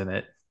Mephisto is in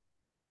it.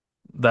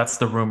 That's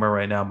the rumor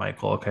right now,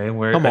 Michael. Okay,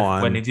 come I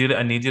on. need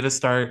you to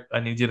start.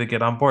 I need you to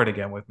get on board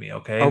again with me. Are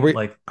Okay, we?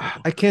 like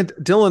I can't,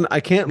 Dylan. I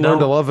can't learn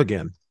to no, love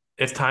again.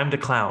 it's time to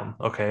clown.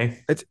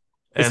 Okay, It's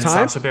it's and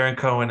time. Sacha Baron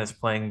Cohen is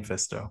playing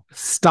Mephisto.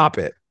 Stop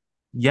it.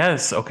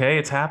 Yes, okay,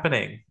 it's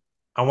happening.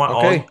 I want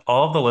Okay,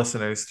 all of the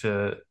listeners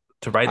to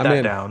write I'm that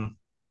in. down.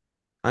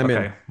 I'm in.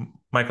 Okay,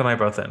 Michael and I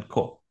both in.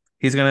 Cool.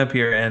 He's gonna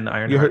appear in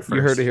Ironheart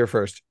You heard it first. here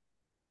first.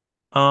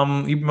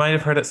 You might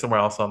have heard it somewhere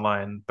else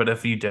online, but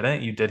if you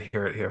didn't, you did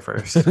hear it here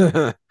first.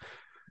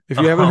 If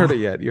you haven't heard it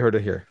Um, yet, you heard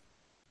it here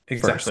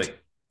first. exactly.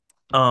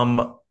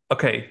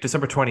 Okay,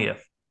 December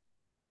 20th.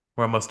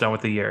 We're almost done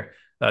with the year.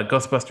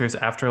 Ghostbusters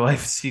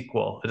Afterlife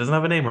sequel. It doesn't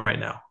have a name right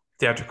now.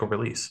 Theatrical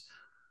release.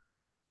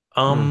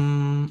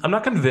 Mm, I'm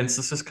not convinced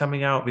this is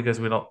coming out because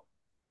we don't.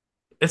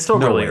 It's still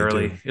no really way,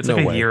 early. dude. It's like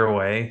No a way. year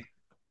away.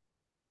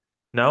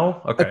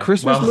 No? A Okay.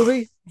 Christmas Well,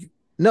 movie?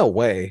 No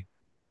way.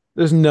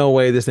 There's no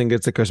way this thing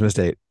gets a Christmas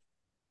date.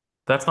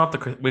 that's not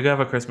we have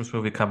a Christmas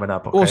movie coming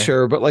up, Well, okay?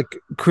 sure, but like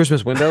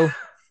Christmas window.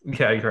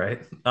 Yeah, you're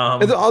right.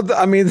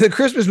 I mean, the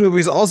Christmas movie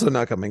is also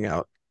not coming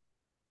out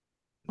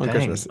on Dang.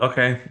 Christmas.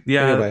 Okay.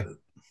 Yeah. Anyway,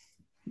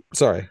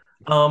 sorry.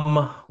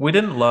 We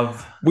didn't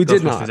love We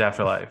did Ghostbusters not.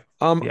 Afterlife.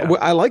 Yeah.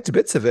 I liked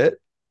bits of it.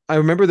 I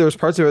remember there was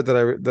parts of it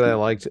that I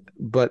liked,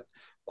 but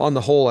on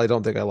the whole, I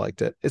don't think I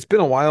liked it. It's been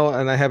a while,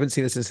 and I haven't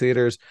seen it since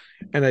theaters,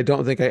 and I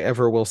don't think I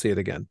ever will see it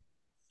again.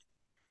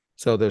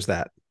 So there's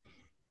that.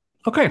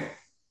 Okay.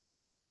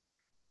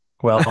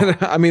 Well,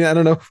 I mean, I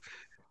don't know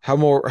how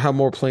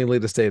more plainly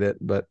to state it,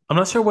 but I'm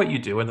not sure what you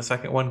do in the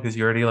second one because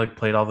you already like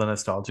played all the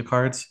nostalgia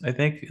cards, I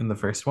think, in the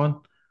first one.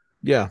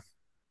 yeah,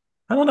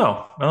 I don't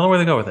know. I don't know where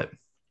they go with it.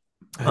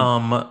 I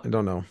Um, I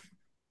don't know.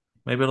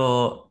 maybe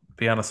it'll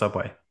be on a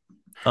subway.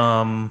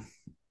 Um,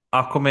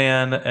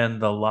 Aquaman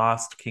and the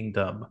Lost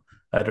Kingdom.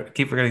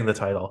 Keep forgetting the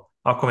title.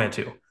 Aquaman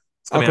 2.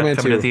 It's Aquaman coming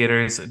to 2,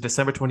 theaters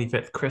December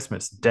 25th,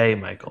 Christmas Day,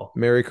 Michael.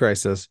 Merry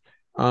Crisis.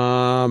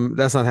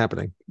 That's not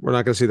happening. We're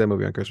not going to see that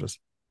movie on Christmas.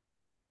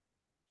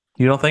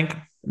 You don't think?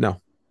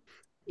 No.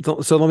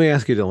 So let me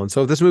ask you, Dylan.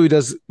 So if this movie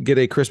does get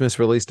a Christmas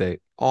release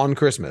date on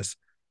Christmas,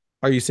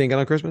 are you seeing it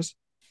on Christmas?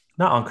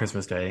 Not on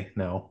Christmas Day,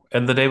 no.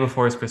 And the day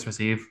before is Christmas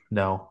Eve,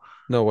 no.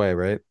 No way,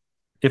 right?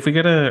 If we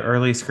get an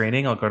early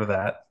screening, I'll go to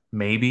that.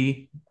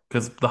 Maybe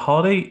because the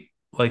holiday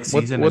like What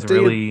season what is day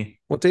really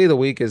what day of the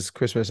week is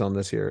Christmas on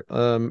this year?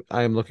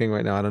 I am looking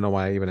right now. I don't know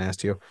why I even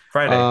asked you.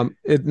 Friday.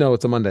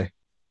 It's a Monday.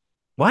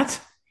 What? It's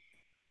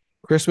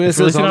Christmas is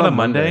releasing on on a a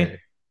Monday? Monday.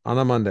 On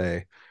a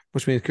Monday,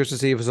 which means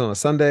Christmas Eve is on a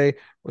Sunday,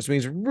 which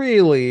means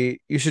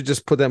really you should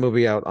just put that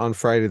movie out on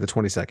Friday the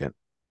 22nd.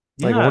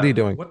 Like, what are you Yeah.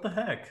 doing? What the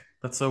heck?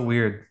 That's so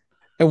weird.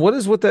 And what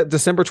is with that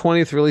December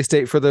 20th release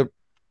date for the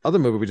other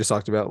movie we just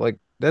talked about? Like,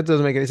 that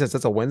doesn't make any sense.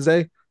 That's a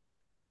Wednesday,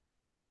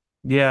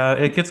 Yeah,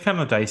 it gets kind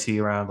of dicey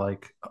around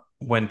like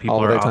when people are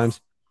holiday off.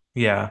 times.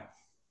 Yeah.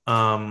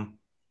 Um,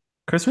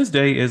 Christmas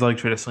Day is like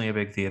traditionally a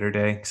big theater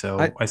day, I so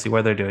I see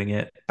why they're doing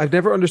it. I've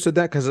never understood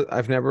that because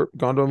I've never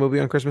gone to a movie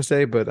on Christmas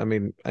Day, but I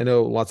mean, I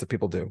know lots of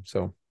people do.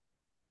 So,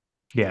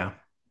 Yeah.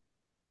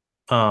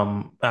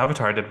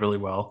 Avatar did really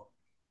well.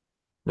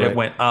 It right.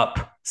 went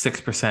up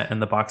 6% in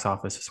the box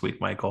office this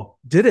week, Michael.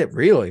 Did it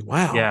really?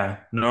 Wow. Yeah.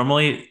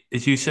 Normally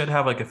you should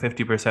have like a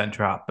 50%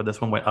 drop, but this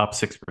one went up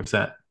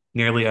 6%.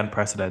 Nearly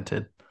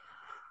unprecedented.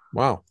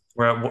 Wow.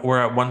 We're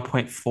at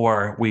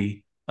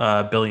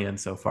 1.4 billion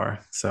so far.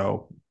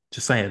 So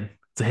just saying,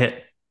 it's a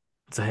hit.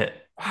 It's a hit.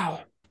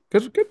 Wow.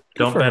 Good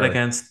Don't for bet her.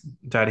 against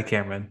Daddy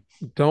Cameron.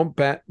 Don't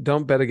bet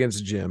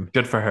against Jim.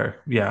 Good for her.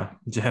 Yeah,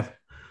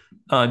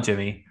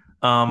 Jimmy.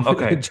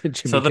 Okay. So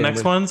Jimmy the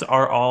next Cameron. ones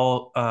are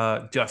all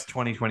just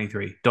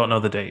 2023. Don't know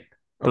the date.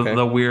 Okay.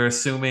 We're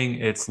assuming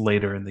it's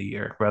later in the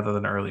year rather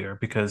than earlier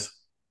because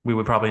we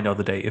would probably know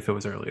the date if it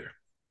was earlier.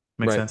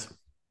 Make Right. sense?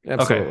 Okay.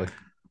 Absolutely.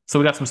 So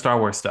we got some Star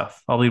Wars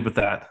stuff. I'll lead with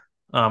that.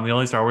 The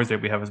only Star Wars date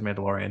we have is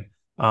Mandalorian.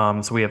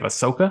 So we have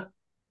Ahsoka,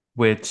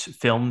 which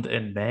filmed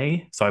in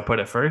May. So I put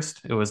it first.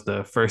 It was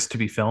the first to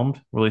be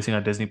filmed, releasing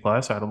on Disney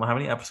Plus. I don't know how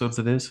many episodes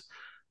it is,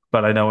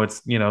 but I know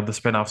it's, the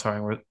spinoff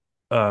starring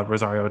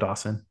Rosario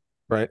Dawson.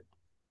 Right.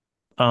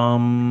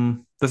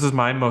 This is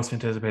my most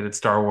anticipated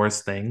Star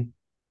Wars thing.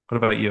 What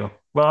about you?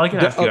 Well, I can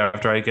D- ask you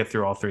after I get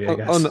through all three, I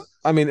no, guess.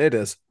 I mean, it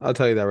is. I'll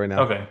tell you that right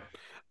now. Okay.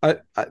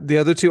 The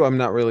other two, I'm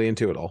not really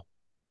into at all.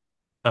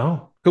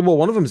 Oh, Well,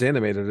 one of them's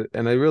animated,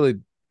 and I really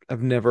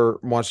have never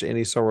watched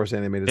any Star Wars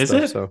animated is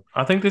stuff. it? So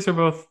I think these are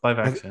both live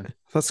I action.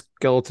 thought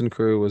Skeleton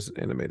Crew was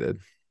animated.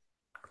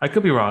 I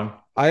could be wrong.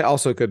 I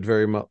also could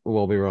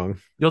well be wrong.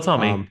 You'll tell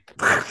me. Um,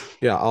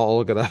 yeah, I'll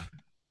look it up.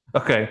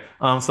 Okay.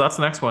 So that's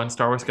the next one,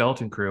 Star Wars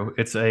Skeleton Crew.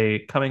 It's a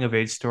coming of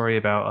age story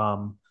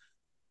about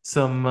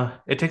some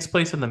it takes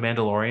place in the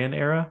Mandalorian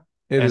era,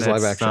 It and is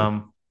live it's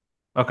action.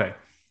 okay.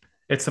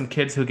 It's some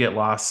kids who get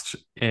lost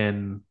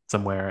in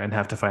somewhere and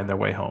have to find their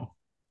way home,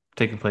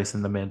 taking place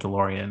in the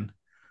Mandalorian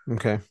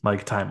Okay.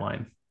 like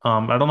timeline.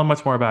 I don't know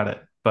much more about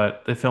it,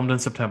 but they filmed in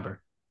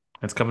September.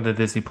 It's coming to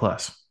Disney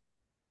Plus.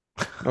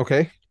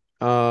 Okay.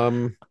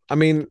 I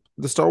mean,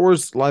 the Star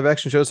Wars live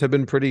action shows have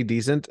been pretty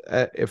decent,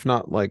 if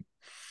not like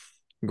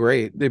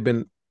great. They've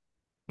been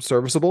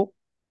serviceable,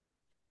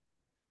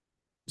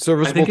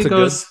 I serviceable think it to good.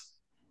 goes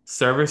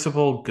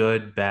serviceable,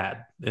 good,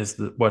 bad is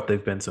what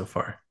they've been so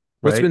far,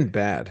 What's right? been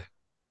bad?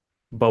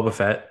 Boba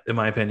Fett, in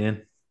my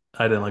opinion.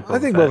 I didn't like I Boba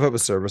think Boba Fett. Fett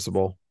was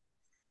serviceable.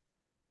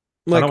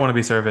 I don't Like, want to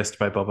be serviced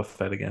by Boba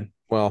Fett again.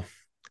 well,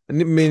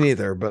 me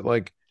neither, but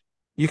like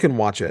you can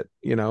watch it,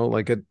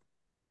 like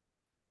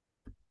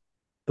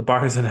The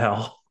bar is in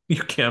hell.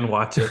 You can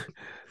watch it.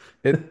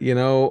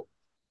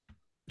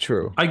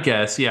 true. I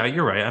guess, yeah,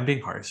 you're right. I'm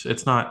being harsh.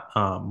 It's not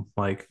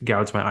like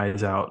gouge my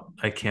eyes out.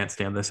 I can't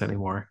stand this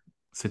anymore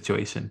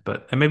situation,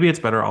 but and maybe it's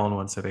better all in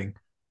one sitting.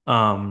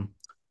 Um,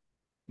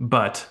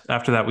 but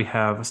after that we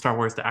have Star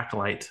Wars The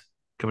Acolyte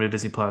coming to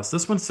Disney Plus.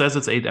 This one says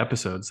it's 8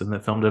 episodes and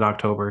it filmed in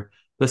October.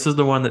 This is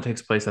the one that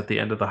takes place at the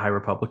end of the High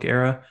Republic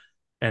era,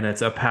 and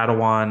it's a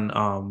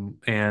Padawan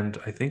and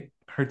I think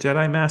her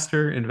Jedi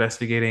Master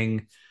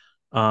investigating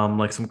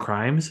like some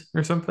crimes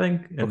or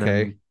something, and Okay.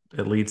 then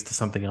it leads to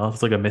something else.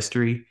 It's like a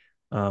mystery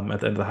at the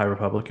end of the High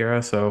Republic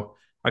era. So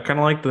I kind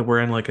of like that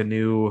we're in like a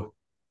new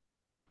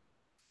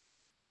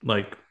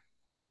like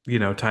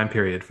time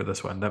period for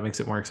this one. That makes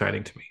it more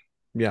exciting to me.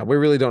 Yeah, we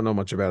really don't know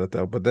much about it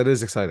though, but that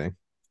is exciting.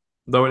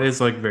 Though it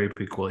is like very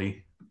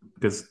prequely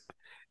because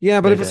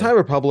Yeah, but they if it's High did.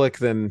 Republic,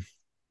 then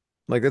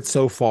like that's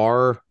so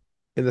far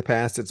in the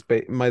past,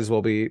 might as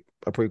well be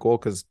a prequel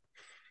because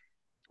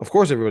of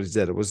course everybody's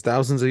dead. It was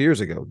thousands of years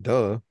ago.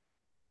 Duh.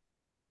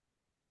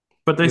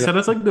 But they You know, said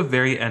it's like the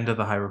very end of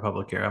the High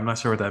Republic era. I'm not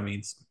sure what that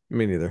means.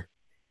 me neither.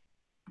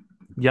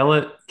 Yell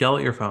at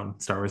your phone,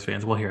 Star Wars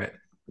fans. We'll hear it.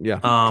 Yeah,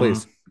 Um,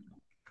 please.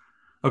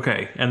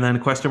 okay, and then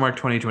question mark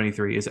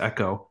 2023 is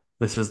Echo.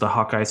 This is the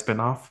Hawkeye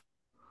spinoff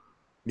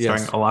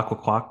starring Yes.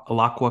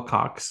 Alaqua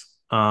Cox.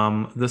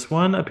 This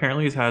one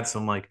apparently has had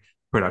some like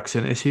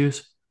production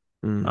issues.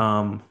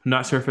 Mm,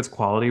 Not sure if it's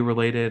quality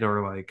related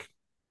or like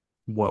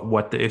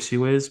what the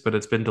issue is, but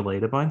it's been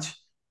delayed a bunch.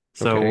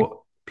 okay.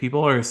 So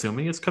people are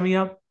assuming it's coming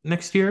out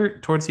next year,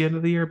 towards the end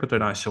of the year, but they're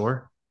not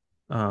sure.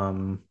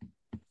 Um,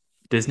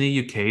 Disney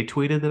UK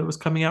tweeted that it was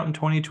coming out in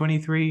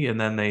 2023, and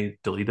then they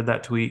deleted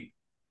that tweet.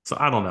 So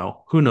I don't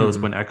know. Who knows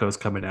Hmm. when Echo's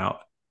coming out?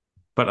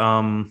 But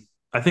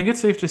I think it's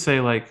safe to say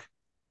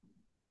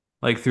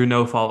like through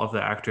no fault of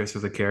the actress or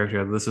the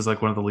character, this is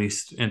like one of the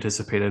least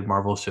anticipated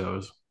Marvel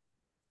shows.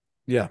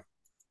 Yeah,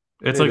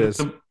 It's it like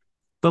is.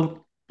 the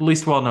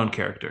least well-known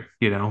character,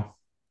 you know?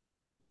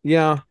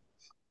 Yeah.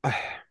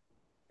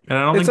 And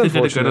I don't It's think they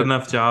did a good unfortunate.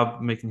 enough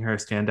job making her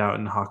stand out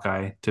in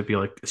Hawkeye to be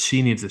like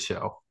she needs a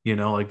show,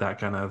 like that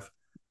kind of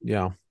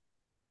Yeah,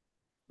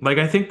 like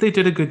I think they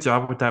did a good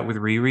job with that with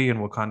Riri and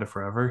Wakanda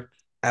Forever.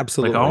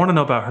 Like I absolutely. want to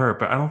know about her,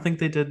 but I don't think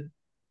they did.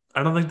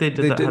 I don't think they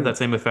did They that had that didn't.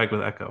 same effect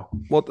with Echo.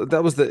 Well,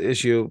 that was the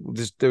issue.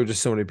 Just there were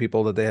just so many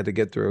people that they had to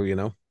get through.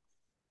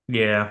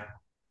 Yeah.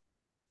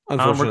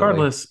 Unfortunately.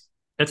 Regardless,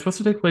 it's supposed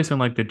to take place in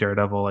like the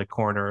Daredevil like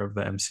corner of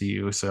the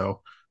MCU,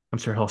 so I'm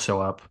sure he'll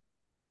show up.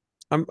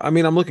 I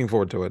mean, I'm looking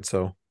forward to it.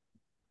 So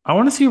I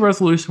want to see a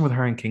resolution with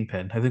her and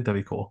Kingpin. I think that'd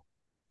be cool.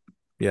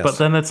 But yes.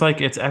 then it's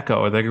like it's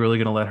Echo. Are they really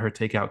gonna let her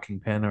take out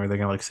Kingpin, or are they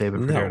gonna like save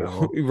it for No.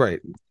 Daredevil?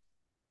 Right.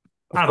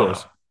 Of I don't know.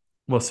 course.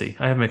 We'll see.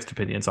 I have mixed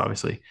opinions,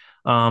 obviously.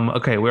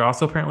 Okay, we're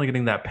also apparently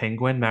getting that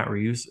Penguin Matt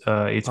Reeves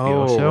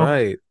HBO Oh, show.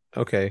 right.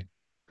 Okay.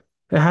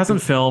 It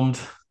hasn't filmed.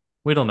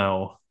 We don't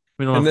know.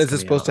 We don't know And if it's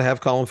is it coming supposed to out.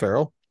 have Colin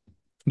Farrell?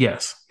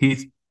 Yes,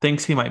 he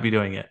thinks he might be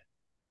doing it.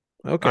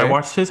 I Okay.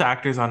 watched his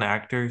Actors on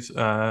Actors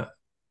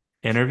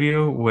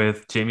interview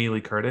with Jamie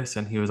Lee Curtis,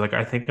 and he was like,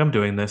 "I think I'm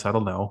doing this. I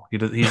don't know."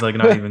 He's like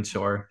not even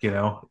sure.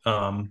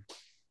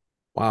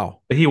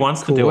 Wow. But he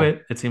wants to do Cool.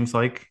 it. It seems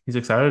like he's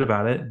excited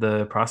about it.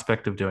 The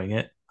prospect of doing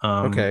it.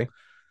 Okay. I'm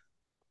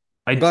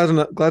I glad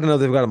to know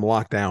they've got him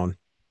locked down.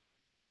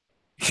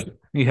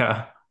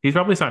 Yeah, he's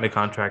probably signed a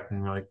contract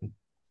and like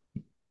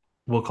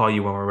we'll call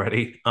you when we're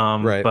ready.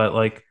 Right. But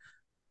like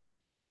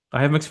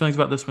I have mixed feelings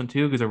about this one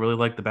too because I really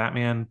like the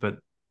Batman, but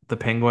the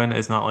Penguin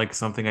is not like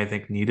something I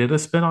think needed a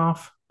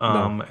spinoff.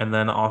 No. And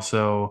then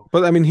also,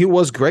 But I mean, he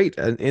was great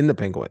in the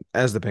Penguin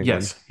as the Penguin,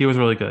 yes, he was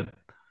really good,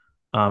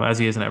 as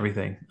he is in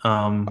everything.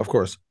 of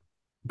course.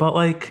 But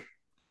like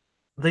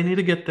they need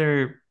to get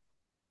their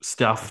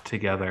stuff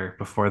together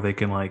before they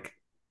can like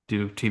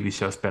do TV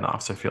show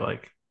spinoffs. I feel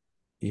like,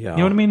 you know what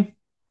Yeah. I mean?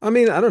 I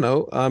mean, I don't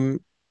know.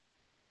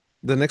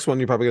 The next one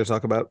you're probably going to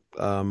talk about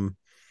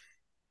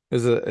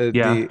is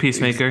Yeah,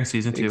 Peacemaker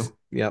season two.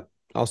 yep,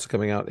 also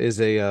coming out is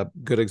a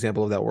good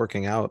example of that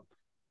working out.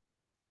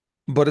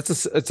 but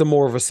it's a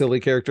more of a silly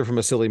character from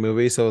a silly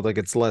movie, so like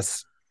it's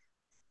less,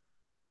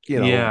 you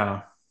know,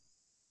 Yeah.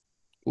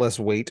 less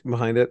weight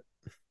behind it.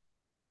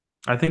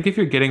 I think if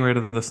you're getting rid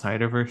of the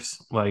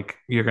Snyderverse, like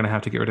you're gonna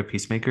have to get rid of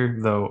Peacemaker,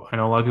 though I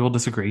know a lot of people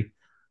disagree.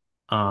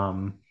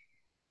 Um,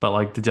 but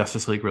like the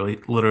Justice League really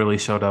literally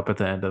showed up at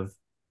the end of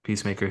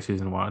Peacemaker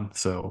season one.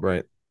 So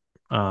Right.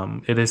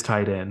 it is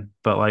tied in.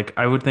 But like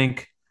I would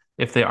think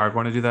if they are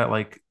going to do that,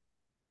 like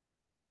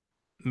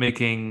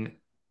making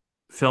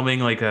filming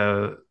like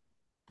a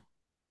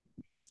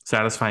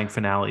satisfying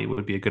finale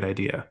would be a good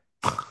idea.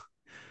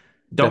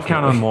 Don't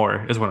count on Definitely.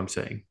 more, is what I'm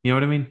saying. You know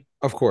what I mean?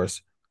 Of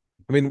course.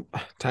 I mean,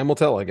 time will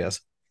tell, I guess.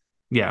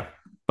 Yeah.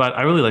 But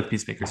I really like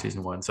Peacemaker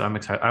season one, so I'm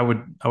excited. I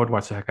would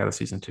watch the heck out of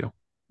season two.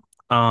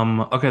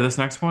 Okay, this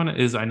next one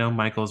is I know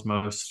Michael's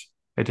most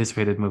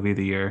anticipated movie of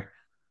the year.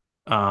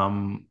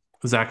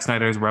 Zack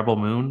Snyder's Rebel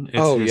Moon.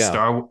 Oh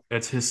yeah.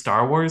 It's his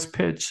Star Wars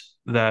pitch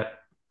that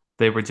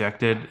they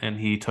rejected and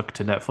he took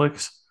to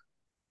Netflix.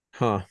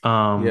 Huh.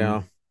 Yeah.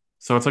 Um,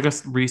 so it's like a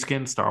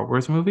reskinned Star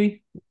Wars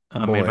movie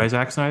made by Boy.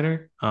 Zack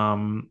Snyder.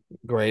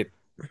 Great.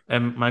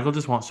 And Michael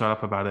just won't shut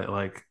up about it.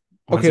 Like,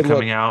 when's Okay, it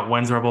coming look. out?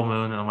 When's Rebel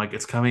Moon? And I'm like,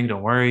 it's coming.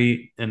 Don't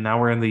worry. And now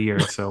we're in the year.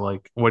 So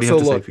like, what do you have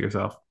So to say look. for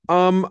yourself?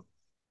 Um,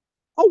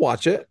 I'll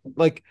watch it.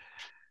 Like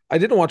I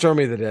didn't watch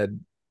Army of the Dead,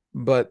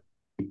 but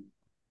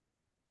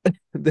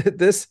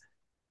this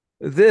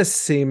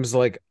seems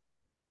like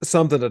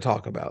something to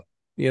talk about.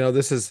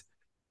 This is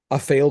a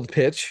failed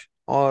pitch,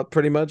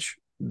 pretty much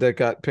that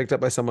got picked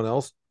up by someone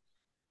else.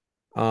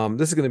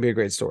 This is going to be a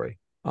great story.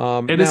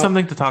 It is Now,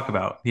 something to talk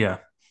about. Yeah.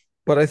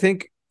 but I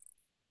think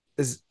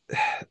is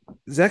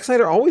Zack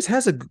Snyder always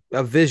has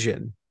a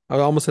vision. I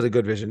almost had a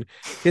good vision.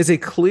 He has a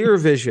clear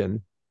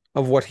vision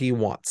of what he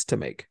wants to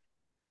make.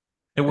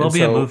 It will And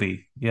be a so,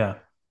 movie. Yeah.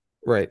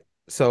 right.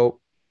 So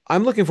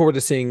I'm looking forward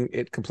to seeing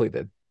it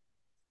completed.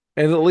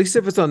 And at least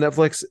if it's on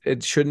Netflix,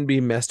 it shouldn't be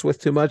messed with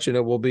too much, and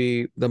it will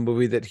be the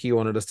movie that he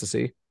wanted us to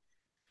see.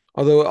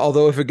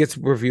 Although if it gets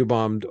review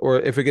bombed or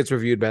if it gets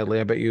reviewed badly,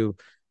 I bet you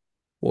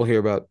we'll hear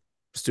about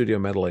studio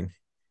meddling.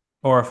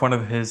 Or if one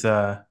of his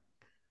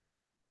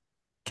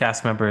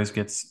cast members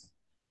gets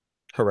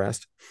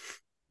Harassed.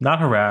 not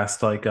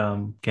harassed, like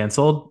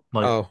canceled,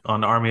 like Oh,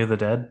 on Army of the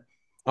Dead.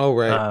 oh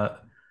right. Uh,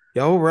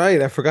 Yeah, oh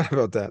right. I forgot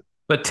about that.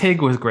 but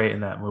Tig was great in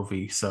that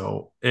movie,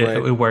 so Right.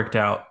 it worked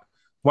out.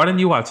 Why didn't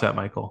you watch that,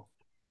 Michael?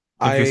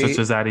 If you're such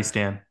I a Zaddy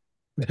stan.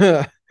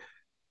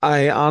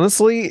 I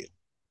honestly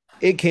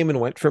it came and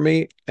went for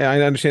me.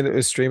 I understand it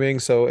was streaming,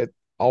 so it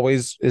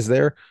always is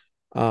there.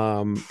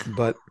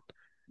 But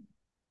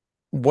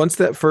once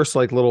that first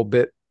like little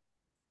bit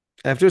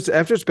after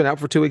it's been out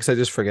for 2 weeks, I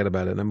just forget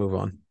about it and I move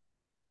on.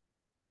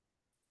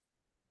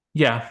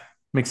 Yeah,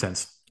 makes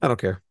sense. I don't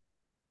care.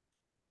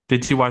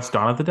 Did you watch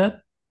Dawn of the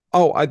Dead?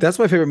 Oh, that's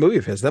my favorite movie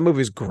of his. That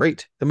movie is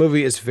great. The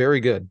movie is very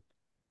good.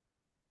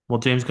 Well,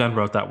 James Gunn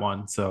wrote that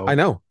one, I so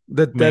know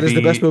that is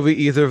the best maybe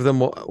movie either of them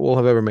will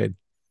have ever made.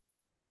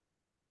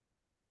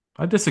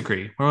 I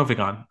disagree. We're moving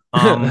on.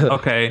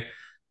 Okay.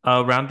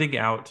 Rounding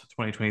out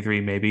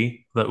 2023,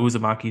 maybe the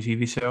Uzumaki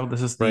TV show.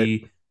 This is Right.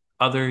 the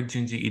other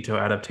Junji Ito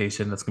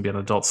adaptation that's going to be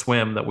on Adult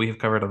Swim that we have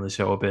covered on the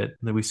show a bit.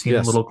 And we've seen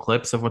Yes. little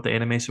clips of what the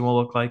animation will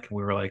look like, and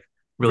we were like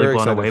really Very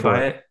blown excited away for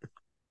by it. it.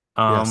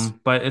 Yes.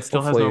 But it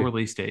still has no Hopefully,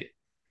 release date.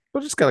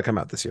 but it's got to come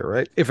out this year,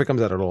 right? If it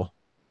comes out at all.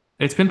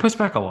 It's been pushed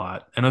back a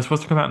lot, and it was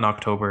supposed to come out in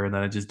October, and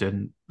then it just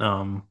didn't.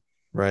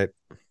 Right.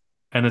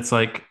 And it's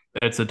like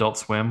it's Adult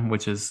Swim,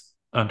 which is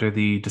under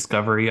the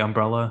Discovery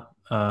umbrella,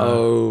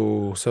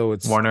 Oh, so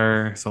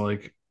Warner. So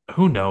like,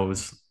 who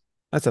knows?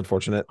 that's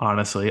unfortunate.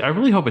 Honestly, I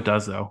really hope it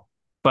does though.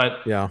 But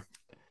Yeah.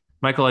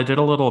 Michael, I did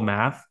a little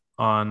math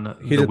on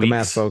He the did the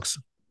math, weeks. folks.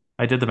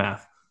 I did the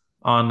math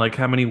on like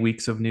how many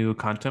weeks of new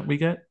content we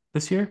get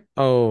this year,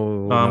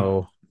 Oh um,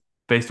 no.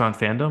 based on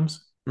fandoms.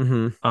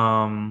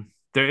 Mm-hmm.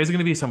 There is going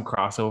to be some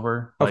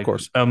crossover. Of Like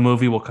course. a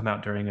movie will come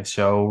out during a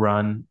show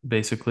run,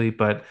 basically.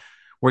 But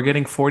we're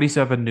getting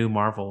 47 new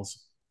Marvel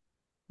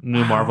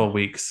Wow.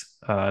 weeks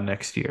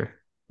next year.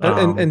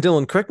 And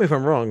Dylan, correct me if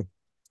I'm wrong.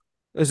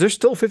 Is there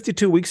still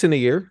 52 weeks in a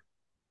year?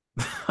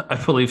 I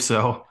believe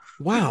so.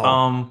 Wow.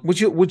 Um, Would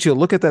you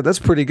look at that? That's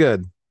pretty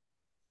good.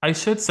 I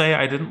should say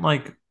I didn't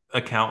like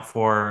account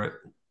for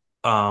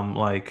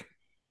like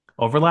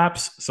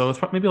overlaps. So it's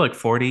maybe like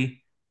 40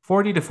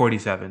 to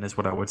 47 is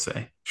what I would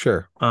say.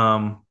 Sure.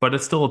 But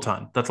it's still a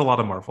ton. That's a lot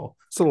of Marvel.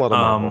 It's a lot of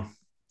Marvel.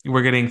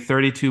 We're getting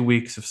 32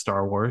 weeks of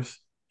Star Wars,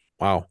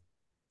 Wow.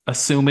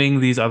 assuming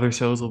these other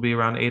shows will be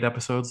around 8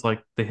 episodes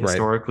like they Right.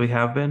 historically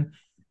have been.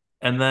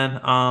 And then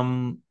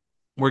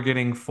we're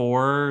getting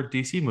four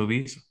DC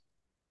movies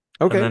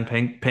and Okay. then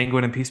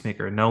Penguin and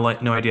Peacemaker. No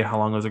idea how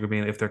long those are going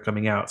to be if they're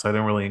coming out. So I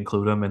didn't really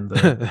include them in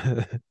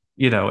the,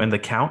 in the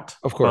count.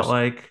 Of But course.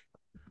 like,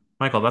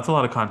 Michael, that's a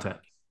lot of content,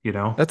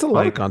 That's a lot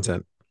of like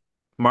content.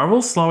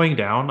 Marvel's slowing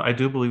down. I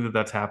do believe that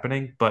that's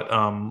happening, but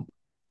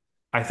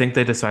I think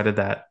they decided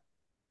that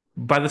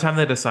by the time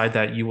they decide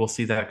that, you will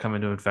see that come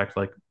into effect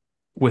like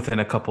within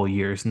a couple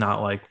years.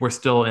 Not like we're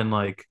still in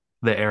like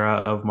the era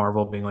of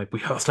Marvel being like,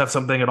 we must have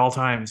something at all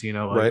times, like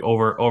Right.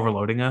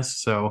 overloading us.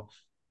 So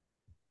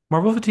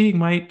Marvel fatigue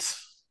might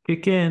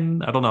kick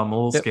in. I don't know. I'm a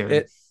little It, scared.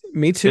 it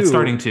me It's too.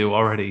 starting to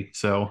already.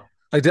 So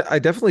I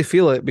definitely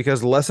feel it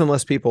because less and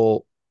less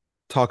people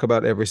talk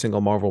about every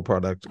single Marvel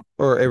product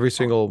or every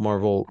single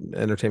Marvel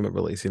entertainment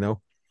release, you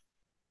know?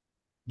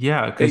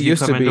 yeah, It because you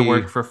used come to into be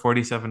work for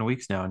 47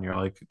 weeks now and you're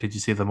like, did you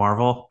see the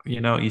Marvel?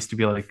 It used to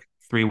be like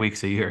 3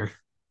 weeks a year,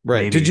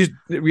 right. Did you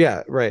maybe.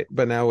 yeah, right.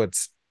 But now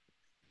it's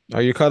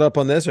are you caught up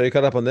on this? Are you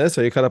caught up on this?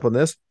 Are you caught up on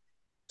this?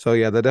 So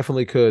yeah, that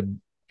definitely could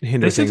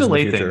hinder They should things in the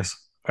delay future.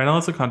 things. I know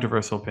it's a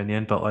controversial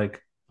opinion, but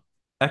like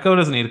Echo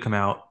doesn't need to come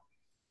out.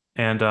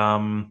 And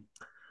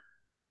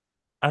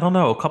I don't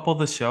know, a couple of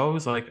the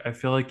shows, like I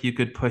feel like you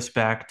could push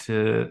back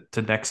to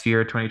next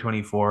year,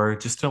 2024,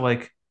 just to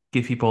like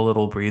give people a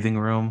little breathing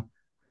room.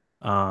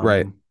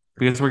 Right.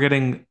 Because we're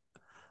getting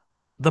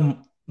the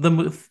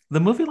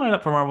movie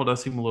lineup for Marvel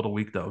does seem a little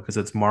weak though, because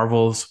it's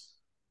Marvel's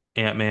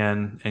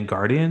Ant-Man and Well,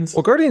 Guardians.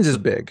 Guardians is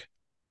But big.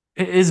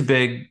 it is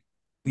big. And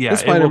Yeah,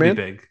 it will be Spider-Man.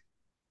 big.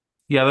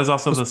 Yeah, there's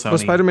also the But Sony.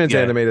 Spider-Man's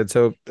Yeah, animated,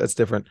 so that's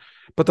different.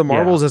 But the yeah.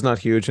 Marvels is not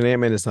huge and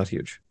Ant-Man is not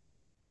huge.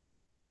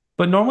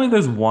 But normally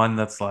there's one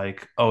that's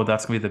like, oh,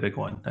 that's gonna be the big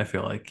one, I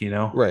feel like.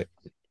 Right.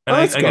 And Oh,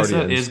 I, it's I guess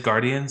it is Guardians.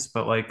 Guardians,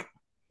 but like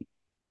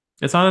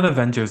it's not an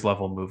Avengers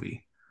level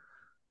movie.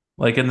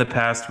 Like in the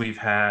past, we've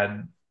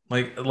had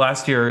like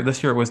this year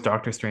it was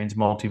Doctor Strange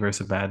Multiverse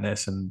of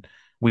Madness, and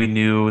we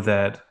knew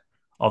that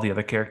all the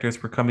other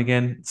characters were coming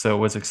in. So it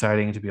was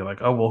exciting to be like,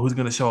 oh, well, who's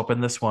going to show up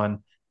in this one?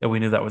 And we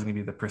knew that was going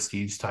to be the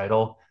prestige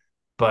title.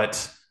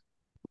 But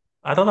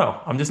I don't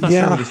know. I'm just not sure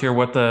Yeah. this year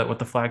what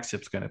the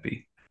flagship's going to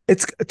be.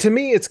 It's to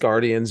me, it's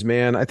Guardians,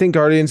 man. I think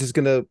Guardians is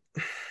gonna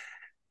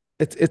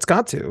it's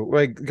got to.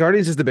 Like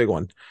Guardians is the big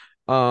one.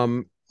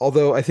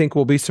 Although I think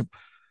we'll be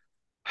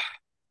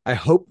I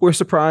hope we're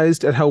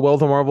surprised at how well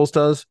the Marvels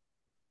does.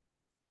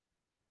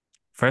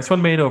 First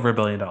one made over $1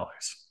 billion,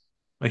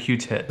 a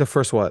huge The hit.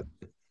 first what?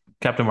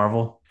 Captain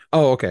Marvel.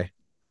 Oh, okay.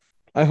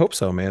 I hope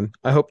so, man.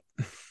 I hope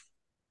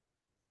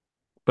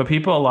But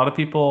a lot of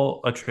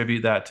people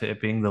attribute that to it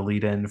being the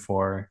lead-in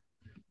for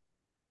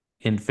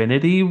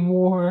Infinity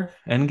War,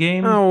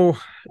 Endgame, oh,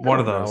 I one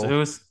of don't those. It know.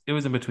 was it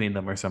was in between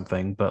them or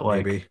something, but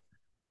like Maybe.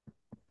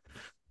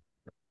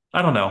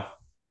 I don't know.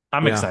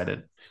 I'm Yeah.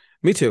 excited.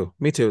 Me too.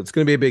 Me too. It's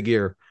gonna be a big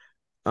year.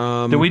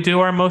 Did we Um do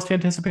our most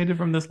anticipated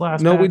from this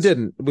last no, we batch?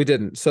 didn't. We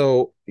didn't.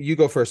 So you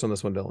go first on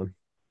this one, Dylan.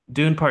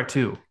 Dune Part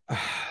 2.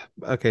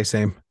 Okay,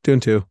 same. Dune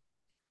 2.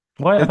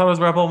 What? I It thought it was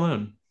Rebel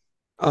Moon.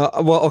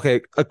 well,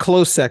 okay, a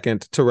close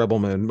second to Rebel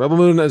Moon. Rebel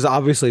Moon is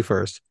obviously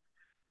first.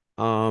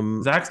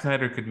 Um Zack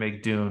Snyder could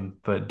make Dune,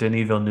 but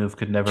Denis Villeneuve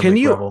could never can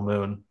make you Rebel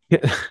Moon.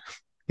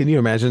 can you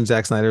imagine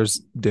Zack Snyder's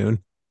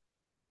Dune?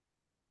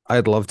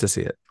 I'd love to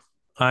see it.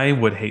 I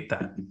would hate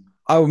that.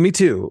 Oh, me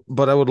too,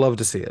 but I would love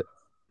to see it.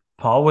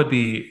 Paul would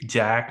be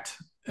jacked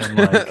and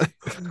like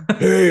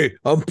Hey,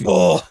 I'm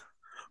Paul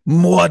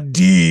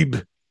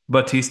Muad'Dib.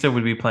 Batista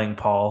would be playing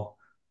Paul.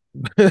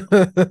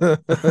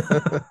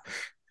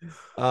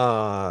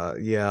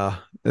 Yeah,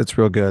 it's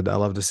real good. I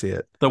love to see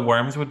it. The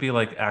worms would be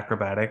like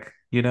acrobatic,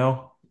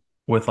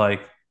 with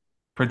like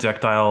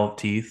projectile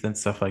teeth and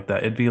stuff like that.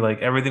 It'd be like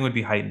everything would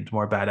be heightened,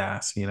 more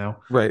badass.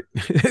 Right.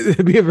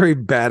 It'd be a very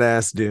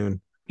badass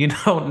Dune.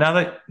 Now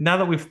that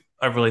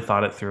I've really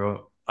thought it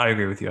through, I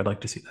agree with you. I'd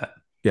like to see that.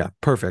 Yeah,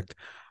 perfect.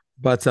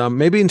 But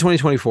maybe in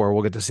 2024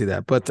 we'll get to see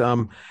that. But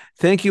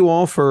thank you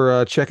all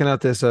for checking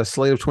out this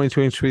slate of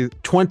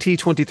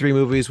 2023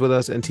 movies with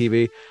us and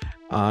TV.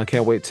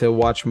 Can't wait to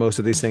watch most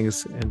of these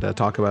things and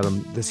talk about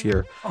them this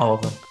year. All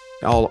of them.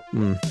 I'll,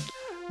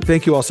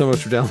 thank you all so much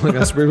for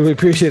downloading us. We really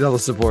appreciate all the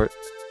support.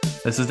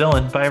 This is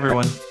Dylan. Bye,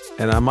 everyone.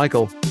 And I'm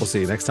Michael. We'll see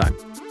you next time.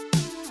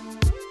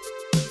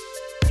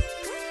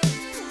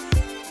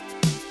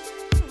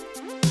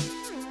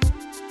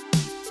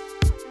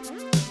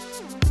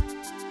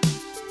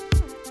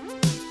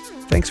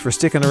 Thanks for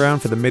sticking around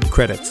for the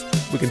mid-credits.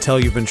 We can tell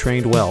you've been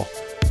trained well.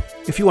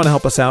 If you want to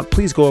help us out,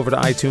 please go over to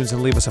iTunes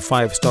and leave us a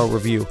 5-star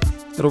review.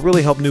 It'll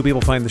really help new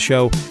people find the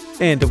show,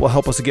 and it will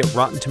help us to get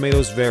Rotten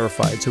Tomatoes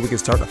verified so we can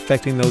start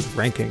affecting those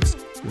rankings.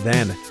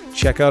 Then,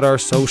 check out our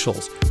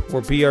socials.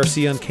 We're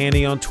BRC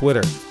Uncanny on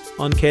Twitter,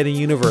 Uncanny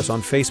Universe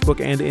on Facebook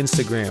and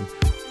Instagram.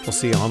 We'll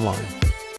see you online.